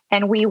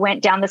and we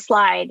went down the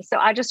slide. So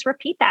I just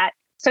repeat that.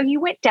 So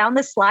you went down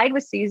the slide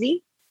with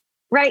Susie,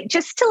 right?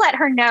 Just to let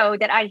her know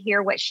that I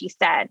hear what she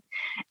said.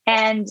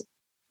 And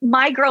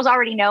my girls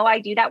already know I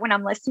do that when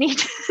I'm listening.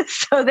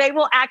 So they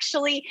will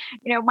actually,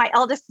 my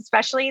eldest,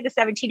 especially the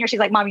 17-year, she's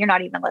like, Mom, you're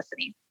not even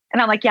listening.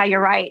 And I'm like, yeah,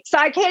 you're right. So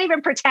I can't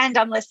even pretend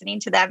I'm listening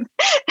to them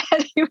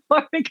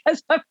anymore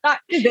because I'm not.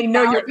 They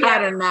know your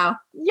pattern now.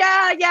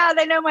 Yeah.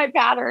 They know my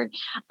pattern.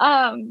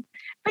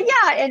 But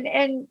yeah,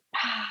 and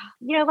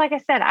like I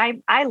said,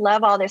 I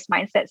love all this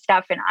mindset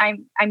stuff, and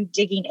I'm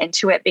digging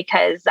into it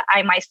because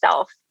I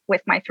myself,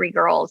 with my 3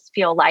 girls,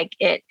 feel like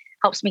it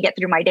helps me get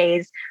through my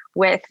days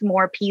with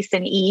more peace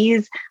and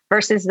ease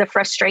versus the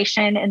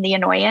frustration and the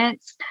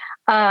annoyance.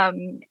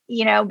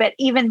 But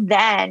even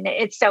then,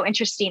 it's so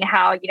interesting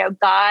how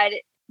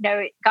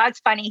God's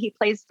funny. He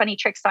plays funny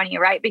tricks on you,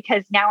 right?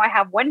 Because now I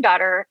have one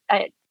daughter,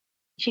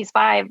 she's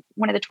 5,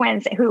 one of the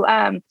twins, who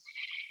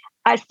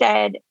I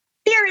said,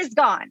 fear is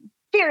gone.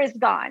 Fear is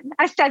gone.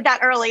 I said that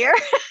earlier.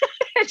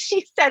 And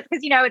she says,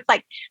 because, it's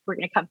like, we're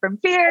going to come from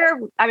fear.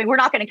 I mean, we're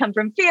not going to come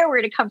from fear. We're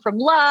going to come from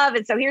love.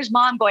 And so here's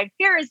mom going,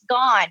 fear is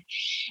gone.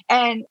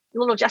 And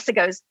little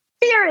Jessica goes,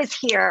 fear is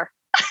here.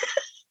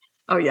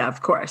 Oh, yeah,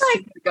 of course.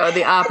 Like, go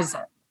the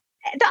opposite.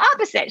 The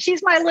opposite.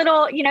 She's my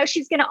little,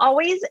 she's going to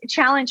always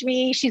challenge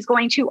me. She's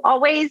going to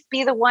always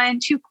be the one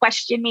to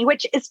question me,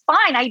 which is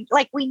fine.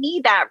 We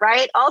need that,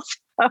 right? Also.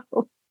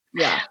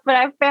 Yeah. But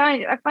I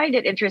find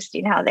it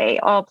interesting how they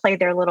all play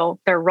their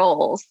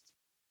roles.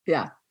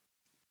 Yeah.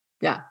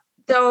 Yeah.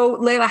 So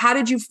Layla, how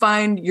did you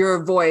find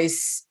your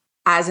voice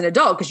as an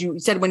adult? Because you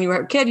said when you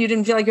were a kid, you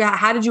didn't feel like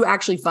how did you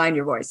actually find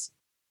your voice?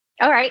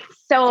 All right.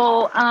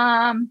 So,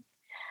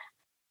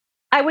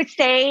 I would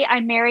say I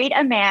married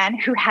a man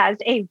who has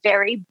a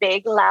very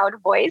big, loud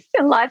voice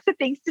and lots of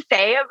things to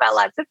say about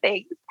lots of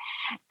things.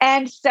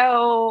 And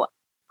so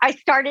I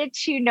started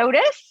to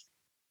notice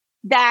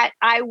that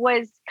I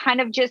was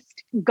kind of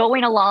just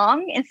going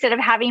along instead of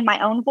having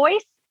my own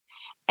voice.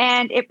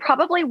 And it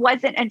probably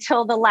wasn't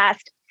until the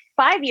last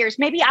 5 years,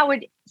 maybe I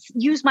would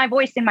use my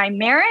voice in my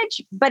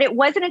marriage, but it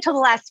wasn't until the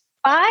last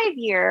 5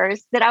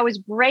 years that I was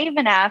brave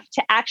enough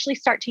to actually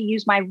start to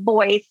use my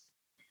voice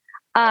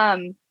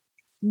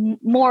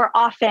more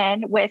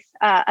often with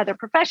other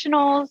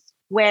professionals,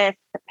 with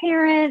the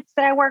parents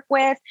that I work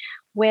with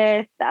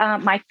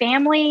my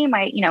family,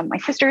 my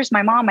sisters,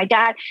 my mom, my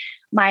dad,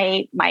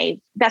 my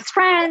best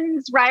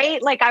friends,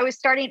 right? Like I was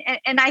starting,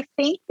 and I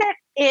think that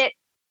it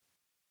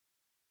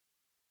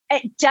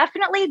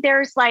definitely,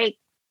 there's like,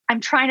 I'm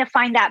trying to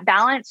find that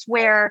balance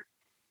where,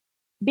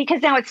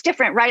 because now it's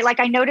different, right? Like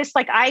I noticed,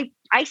 like I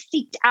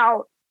seeked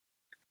out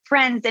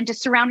friends and to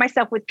surround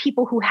myself with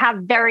people who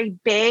have very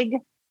big,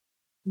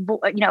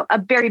 a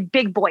very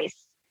big voice.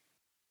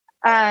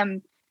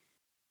 And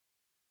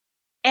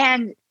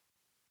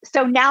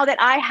So now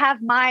that I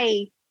have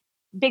my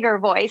bigger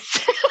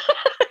voice,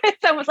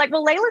 it's almost like,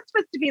 well, Layla's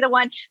supposed to be the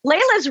one.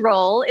 Layla's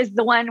role is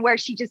the one where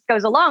she just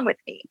goes along with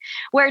me,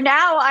 where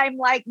now I'm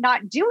like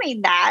not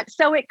doing that.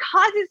 So it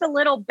causes a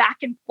little back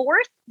and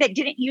forth that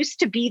didn't used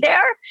to be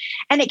there.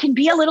 And it can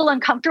be a little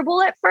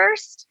uncomfortable at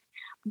first.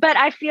 But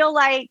I feel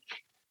like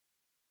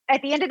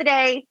at the end of the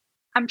day,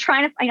 I'm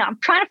trying to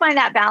find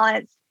that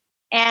balance,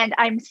 and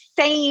I'm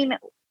speaking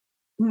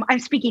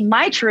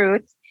my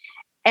truth,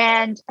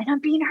 and I'm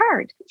being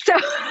heard. So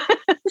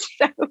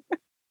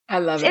I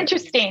love it.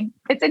 Interesting.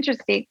 It's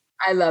interesting.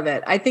 I love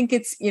it. I think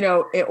it's,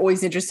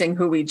 always interesting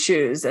who we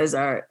choose as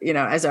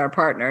our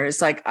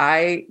partners. Like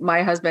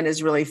my husband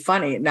is really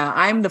funny. Now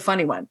I'm the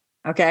funny one.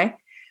 Okay.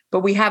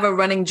 But we have a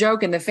running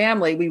joke in the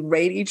family. We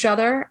rate each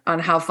other on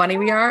how funny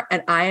we are.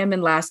 And I am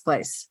in last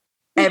place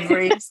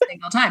every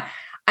single time.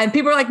 And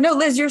people are like, no,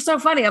 Liz, you're so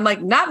funny. I'm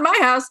like, not in my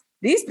house.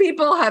 These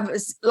people have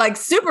like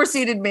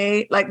superseded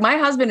me. Like my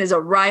husband is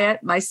a riot.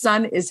 My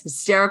son is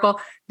hysterical.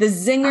 The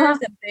zingers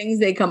and things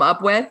they come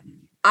up with.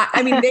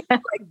 I mean, they've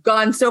like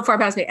gone so far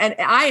past me, and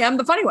I am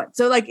the funny one.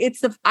 So like,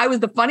 I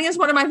was the funniest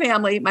one in my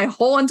family, my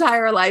whole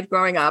entire life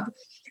growing up.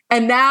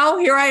 And now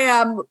here I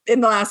am in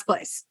the last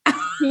place.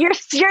 You're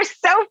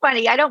so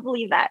funny. I don't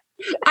believe that.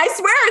 I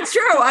swear it's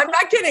true. I'm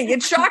not kidding.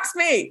 It shocks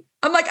me.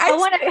 I'm like, I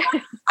swear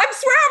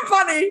I'm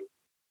funny.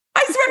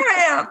 I swear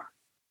I am.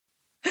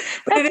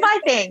 But that's my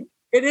thing.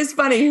 It is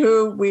funny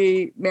who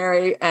we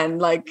marry and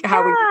like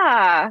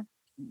how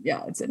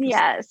yeah, it's interesting.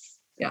 Yes.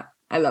 Yeah,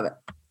 I love it.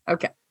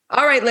 Okay.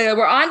 All right, Layla,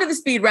 we're on to the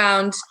speed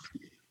round.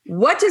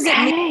 What does it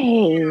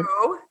mean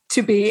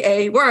to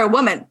be we're a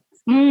woman?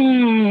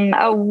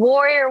 A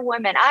warrior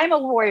woman. I'm a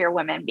warrior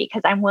woman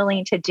because I'm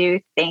willing to do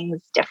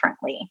things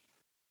differently.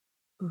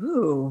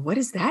 Ooh, what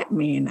does that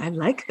mean? I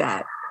like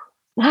that.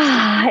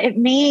 It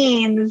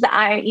means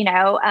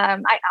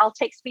I'll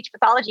take speech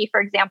pathology,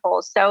 for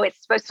example. So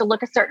it's supposed to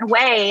look a certain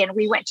way. And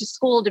we went to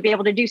school to be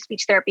able to do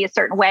speech therapy a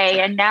certain way.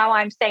 And now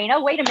I'm saying,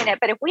 oh, wait a minute.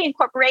 But if we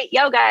incorporate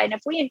yoga and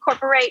if we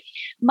incorporate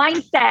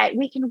mindset,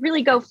 we can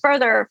really go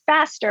further,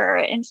 faster,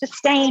 and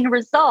sustain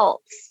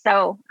results.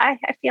 So I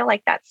feel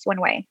like that's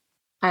one way.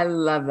 I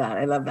love that.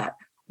 I love that.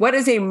 What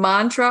is a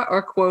mantra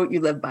or quote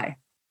you live by?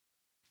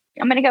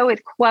 I'm going to go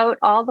with quote,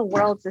 all the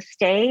world's a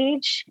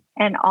stage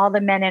and all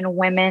the men and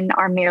women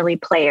are merely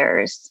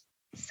players.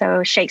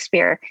 So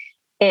Shakespeare,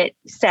 it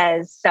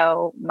says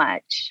so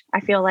much. I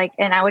feel like,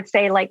 and I would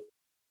say like,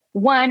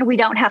 one, we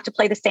don't have to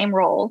play the same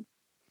role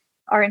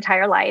our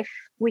entire life.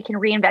 We can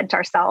reinvent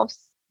ourselves.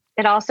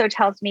 It also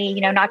tells me,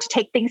 not to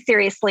take things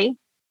seriously,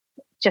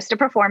 just a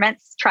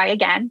performance, try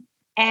again.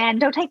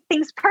 And don't take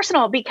things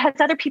personal because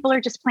other people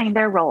are just playing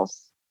their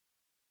roles.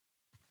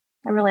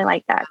 I really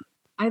like that.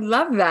 I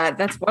love that.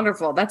 That's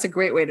wonderful. That's a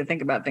great way to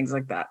think about things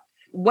like that.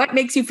 What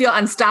makes you feel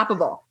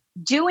unstoppable?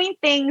 Doing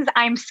things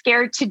I'm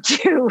scared to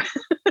do.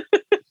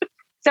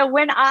 So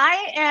when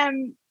I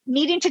am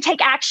needing to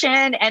take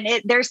action and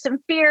there's some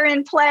fear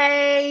in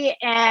play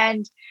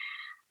and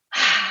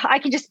I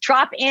can just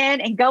drop in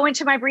and go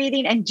into my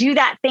breathing and do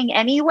that thing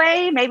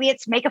anyway. Maybe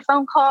it's make a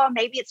phone call.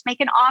 Maybe it's make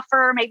an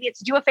offer. Maybe it's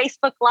do a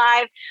Facebook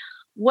Live.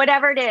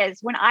 Whatever it is,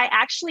 when I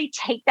actually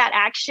take that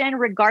action,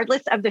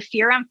 regardless of the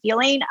fear I'm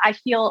feeling, I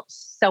feel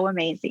so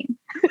amazing.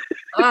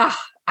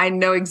 I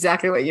know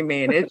exactly what you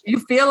mean.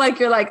 You feel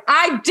like you're like,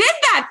 I did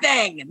that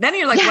thing. And then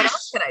you're like, What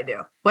else can I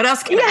do? What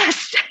else can I do?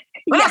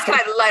 What else can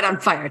I light on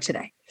fire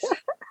today?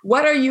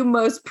 What are you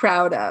most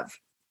proud of?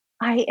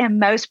 I am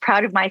most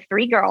proud of my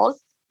 3 girls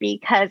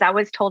because I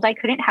was told I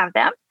couldn't have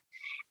them.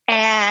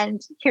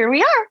 And here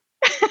we are.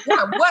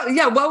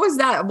 What was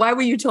that? Why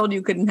were you told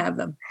you couldn't have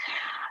them?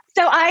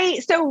 So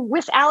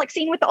with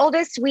Alexine, with the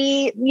oldest,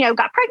 we,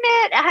 got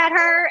pregnant, I had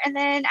her. And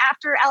then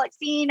after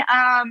Alexine,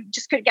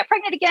 just couldn't get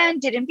pregnant again,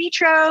 did in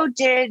vitro,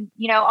 did,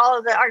 all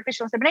of the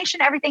artificial insemination,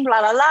 everything,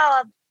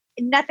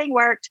 nothing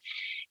worked.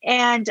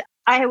 And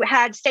I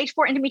had stage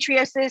 4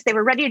 endometriosis. They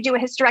were ready to do a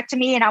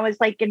hysterectomy. And I was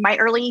like in my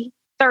early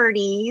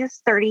 30.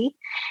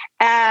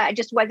 I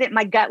just wasn't,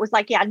 my gut was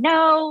like, yeah,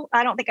 no,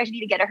 I don't think I need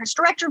to get a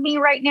hysterectomy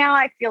right now.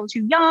 I feel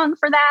too young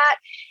for that.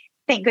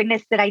 Thank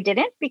goodness that I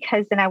didn't,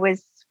 because then I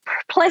was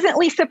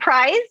pleasantly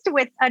surprised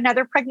with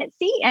another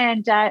pregnancy,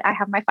 and I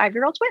have my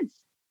 5-year-old twins.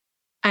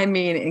 I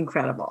mean,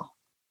 incredible,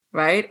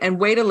 right? And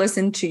way to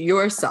listen to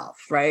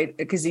yourself, right?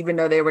 Because even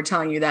though they were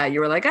telling you that,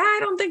 you were like, I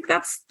don't think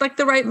that's like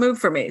the right move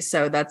for me.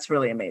 So that's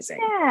really amazing.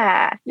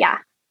 Yeah,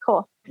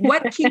 cool.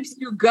 What keeps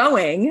you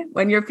going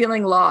when you're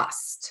feeling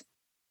lost?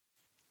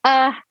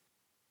 My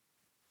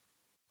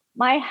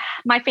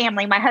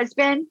family, my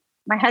husband,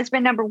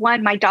 number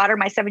one, my daughter,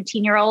 my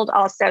 17-year-old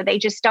also, they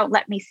just don't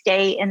let me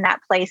stay in that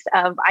place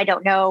of, I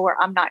don't know, or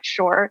I'm not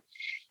sure.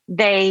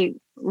 They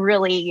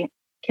really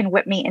can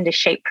whip me into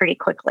shape pretty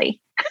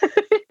quickly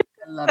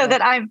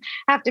that I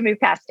have to move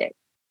past it.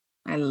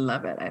 I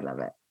love it.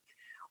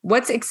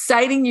 What's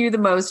exciting you the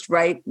most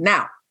right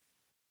now?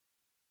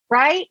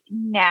 Right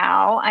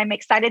now, I'm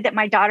excited that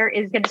my daughter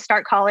is going to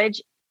start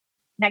college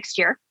next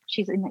year.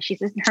 She's in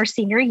her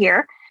senior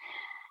year.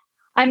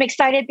 I'm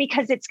excited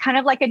because it's kind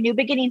of like a new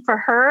beginning for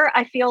her.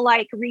 I feel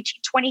like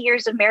reaching 20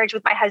 years of marriage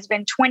with my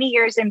husband, 20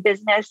 years in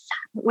business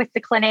with the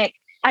clinic.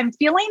 I'm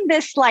feeling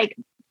this like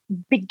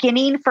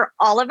beginning for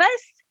all of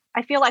us.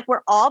 I feel like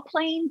we're all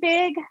playing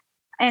big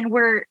and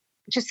we're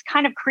just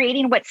kind of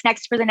creating what's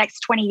next for the next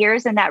 20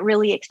 years. And that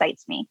really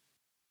excites me.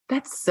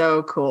 That's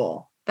so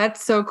cool.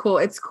 That's so cool.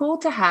 It's cool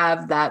to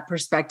have that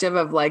perspective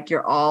of like,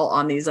 you're all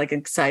on these like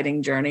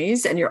exciting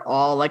journeys and you're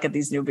all like at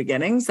these new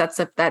beginnings. That's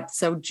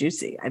so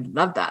juicy. I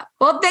love that.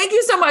 Well, thank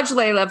you so much,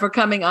 Layla, for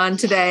coming on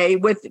today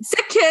with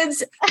sick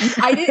kids.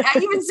 I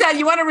even said,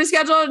 you want to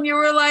reschedule? And you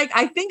were like,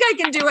 I think I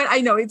can do it.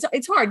 I know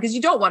it's hard because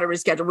you don't want to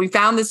reschedule. We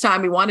found this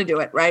time we want to do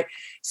it. Right.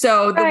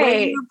 So the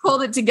way you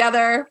pulled it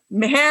together,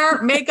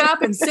 hair,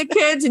 makeup, and sick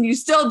kids, and you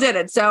still did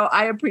it. So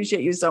I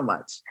appreciate you so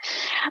much.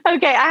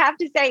 Okay. I have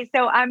to say,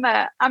 so I'm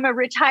a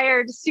retired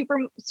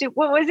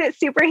what was it?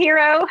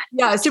 Superhero?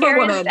 Yeah.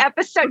 Superwoman.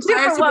 Superwoman.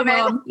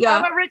 Superwoman. Yeah.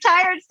 I'm a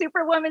retired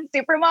superwoman,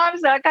 supermom.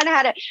 So I kind of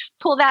had to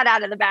pull that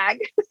out of the bag.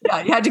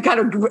 Yeah. You had to kind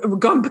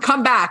of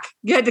come back.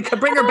 You had to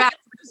bring her back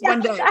for just one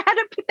day. I had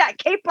to put that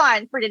cape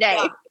on for today.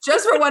 Yeah,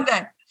 just for one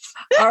day.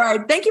 All right.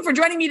 Thank you for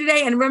joining me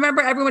today. And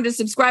remember, everyone, to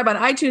subscribe on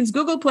iTunes,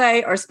 Google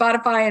Play, or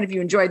Spotify. And if you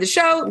enjoyed the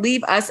show,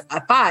 leave us a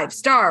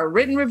 5-star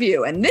written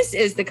review. And this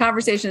is the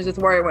Conversations with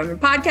Warrior Women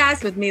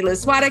podcast with me,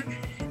 Liz Swadek.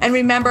 And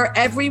remember,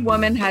 every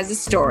woman has a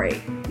story.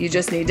 You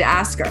just need to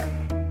ask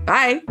her.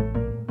 Bye.